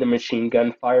soldiers into machine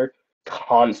gun fire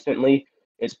constantly.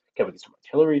 It's, can we get some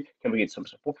artillery? Can we get some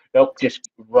support? Nope, just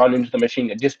run into the machine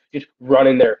gun. Just run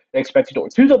in there and expect it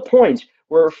to the point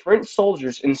where French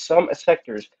soldiers in some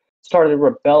sectors started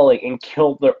rebelling and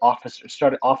killed their officers,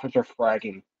 started officer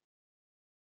fragging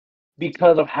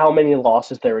because of how many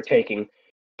losses they were taking.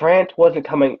 France wasn't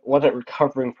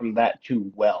recovering from that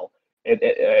too well at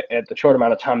the short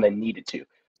amount of time they needed to.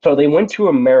 So they went to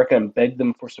America and begged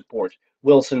them for support.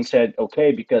 Wilson said,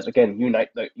 "Okay," because again,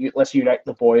 let's unite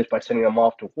the boys by sending them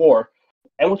off to war,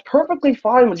 and was perfectly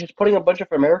fine with just putting a bunch of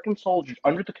American soldiers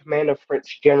under the command of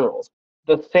French generals,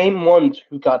 the same ones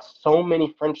who got so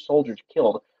many French soldiers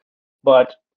killed.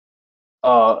 But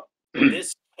uh,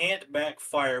 This can't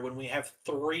backfire when we have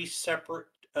three separate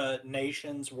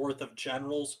nations worth of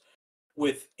generals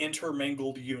with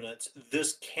intermingled units.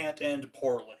 This can't end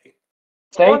poorly.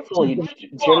 thankfully,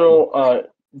 General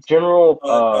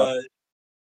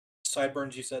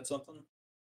Sideburns, you said something?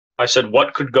 I said,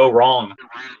 what could go wrong?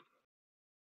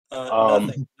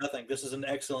 Nothing. This is an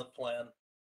excellent plan.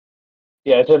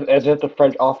 Yeah, as if the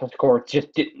French officer corps just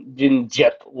didn't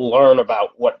just learn about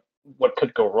what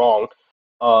could go wrong.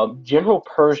 General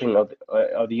Pershing of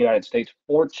the United States,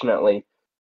 fortunately,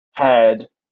 had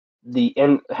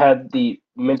had the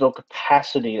mental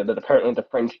capacity that apparently the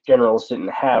French generals didn't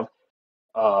have.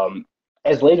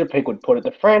 As Laserpig would put it,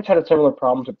 the French had a similar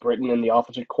problem to Britain in the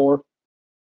officer corps.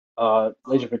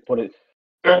 Laserpig put it,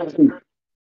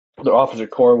 their officer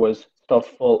corps was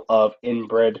stuffed full of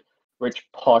inbred, rich,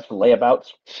 posh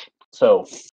layabouts. So,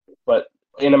 but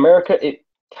in America, it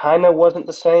kind of wasn't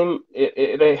the same.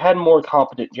 They had more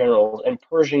competent generals, and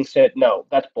Pershing said, "No,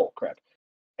 that's bullcrap,"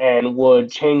 and would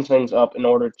change things up in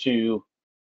order to,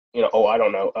 I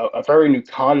don't know, a very new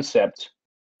concept,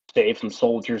 save some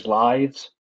soldiers'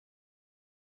 lives.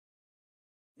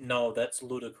 No, that's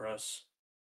ludicrous.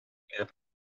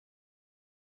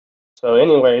 So,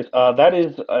 anyways, that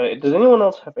is. Does anyone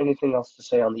else have anything else to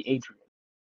say on the Adrian?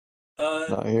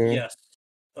 Not here. Yes.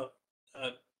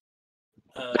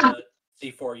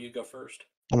 C4, you go first.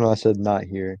 No, I said not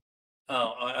here.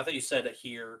 Oh, I thought you said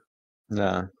here.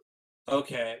 Nah.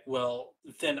 Okay, well,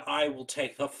 then I will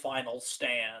take the final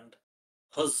stand.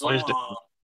 Huzzah! What is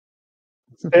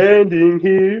Standing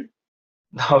here.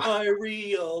 No. I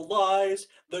realize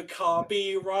the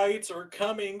copyrights are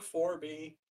coming for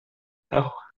me.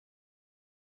 No.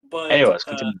 But Anyways,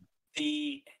 continue.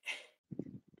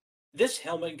 this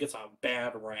helmet gets a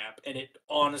bad rap, and it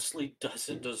honestly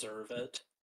doesn't deserve it.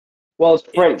 Well, it's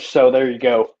French, so there you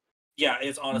go. Yeah,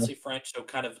 it's honestly French, so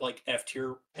kind of like F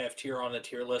tier on the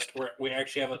tier list. Where we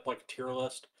actually have a tier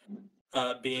list,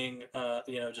 being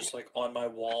just like on my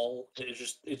wall.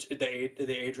 It's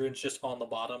the Adrian's just on the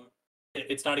bottom.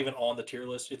 It's not even on the tier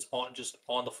list. It's just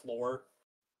on the floor.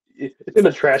 It's in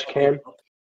the trash can.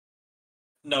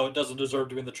 No, it doesn't deserve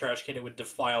to be in the trash can. It would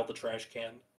defile the trash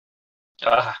can.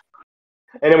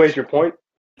 Anyways, your point?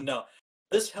 No,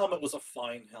 this helmet was a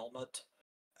fine helmet.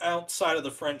 Outside of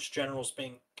the French generals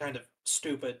being kind of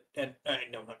stupid, and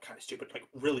no, not kind of stupid, like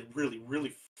really, really,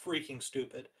 really freaking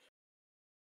stupid,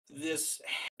 this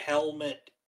helmet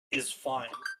is fine.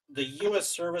 The U.S.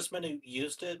 servicemen who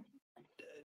used it,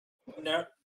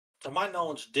 to my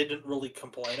knowledge, didn't really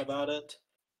complain about it.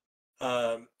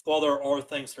 While there are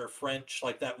things that are French,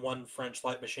 like that one French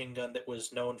light machine gun that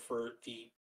was known for the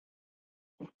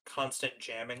constant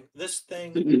jamming, this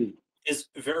thing is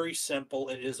very simple.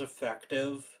 It is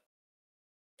effective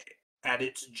at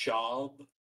its job.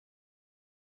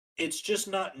 It's just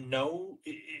not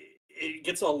it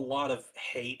gets a lot of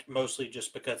hate, mostly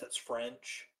just because it's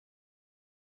French,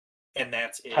 and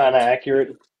that's it. Kind of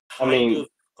accurate. Kind of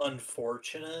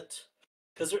unfortunate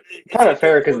because it's kind of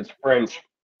fair because it's French.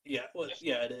 Yeah, well,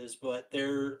 yeah, it is. But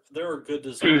there are good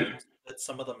designs that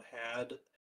some of them had.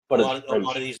 But a lot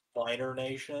of these minor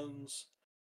nations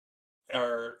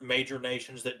are major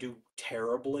nations that do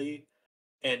terribly,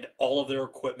 and all of their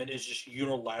equipment is just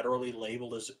unilaterally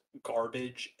labeled as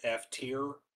garbage, F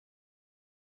tier.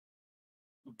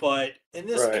 But in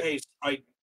this case, I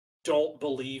don't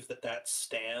believe that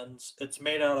stands. It's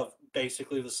made out of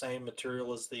basically the same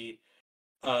material as the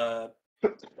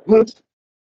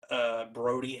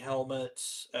Brody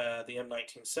helmets, the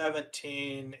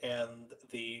M1917, and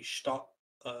the Stahl.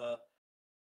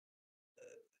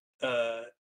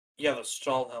 Yeah, the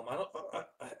Stahlhelm.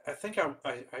 I think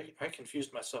I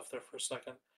confused myself there for a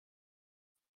second.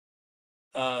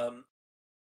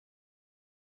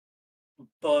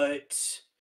 But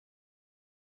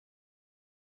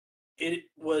it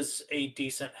was a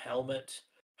decent helmet.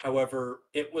 However,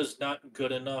 it was not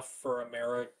good enough for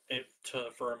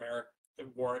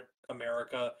warrant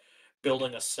America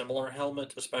building a similar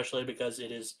helmet, especially because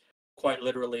it is quite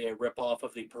literally a ripoff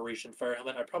of the Parisian fire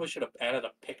helmet. I probably should have added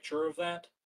a picture of that,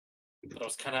 but I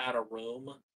was kind of out of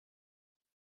room.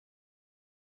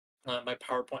 My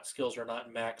PowerPoint skills are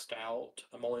not maxed out.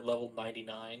 I'm only level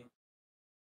 99.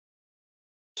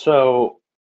 So,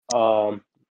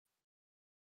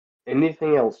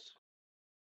 anything else?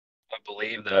 I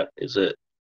believe that is it.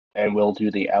 And we'll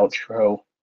do the outro.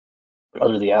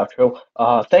 Under the outro.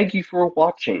 Thank you for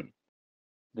watching.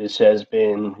 This has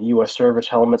been U.S. Service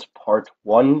Helmets Part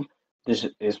 1. This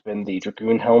has been the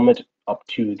Dragoon helmet up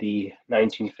to the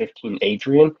 1915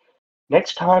 Adrian.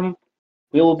 Next time,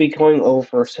 we will be going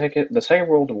over the Second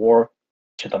World War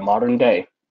to the modern day.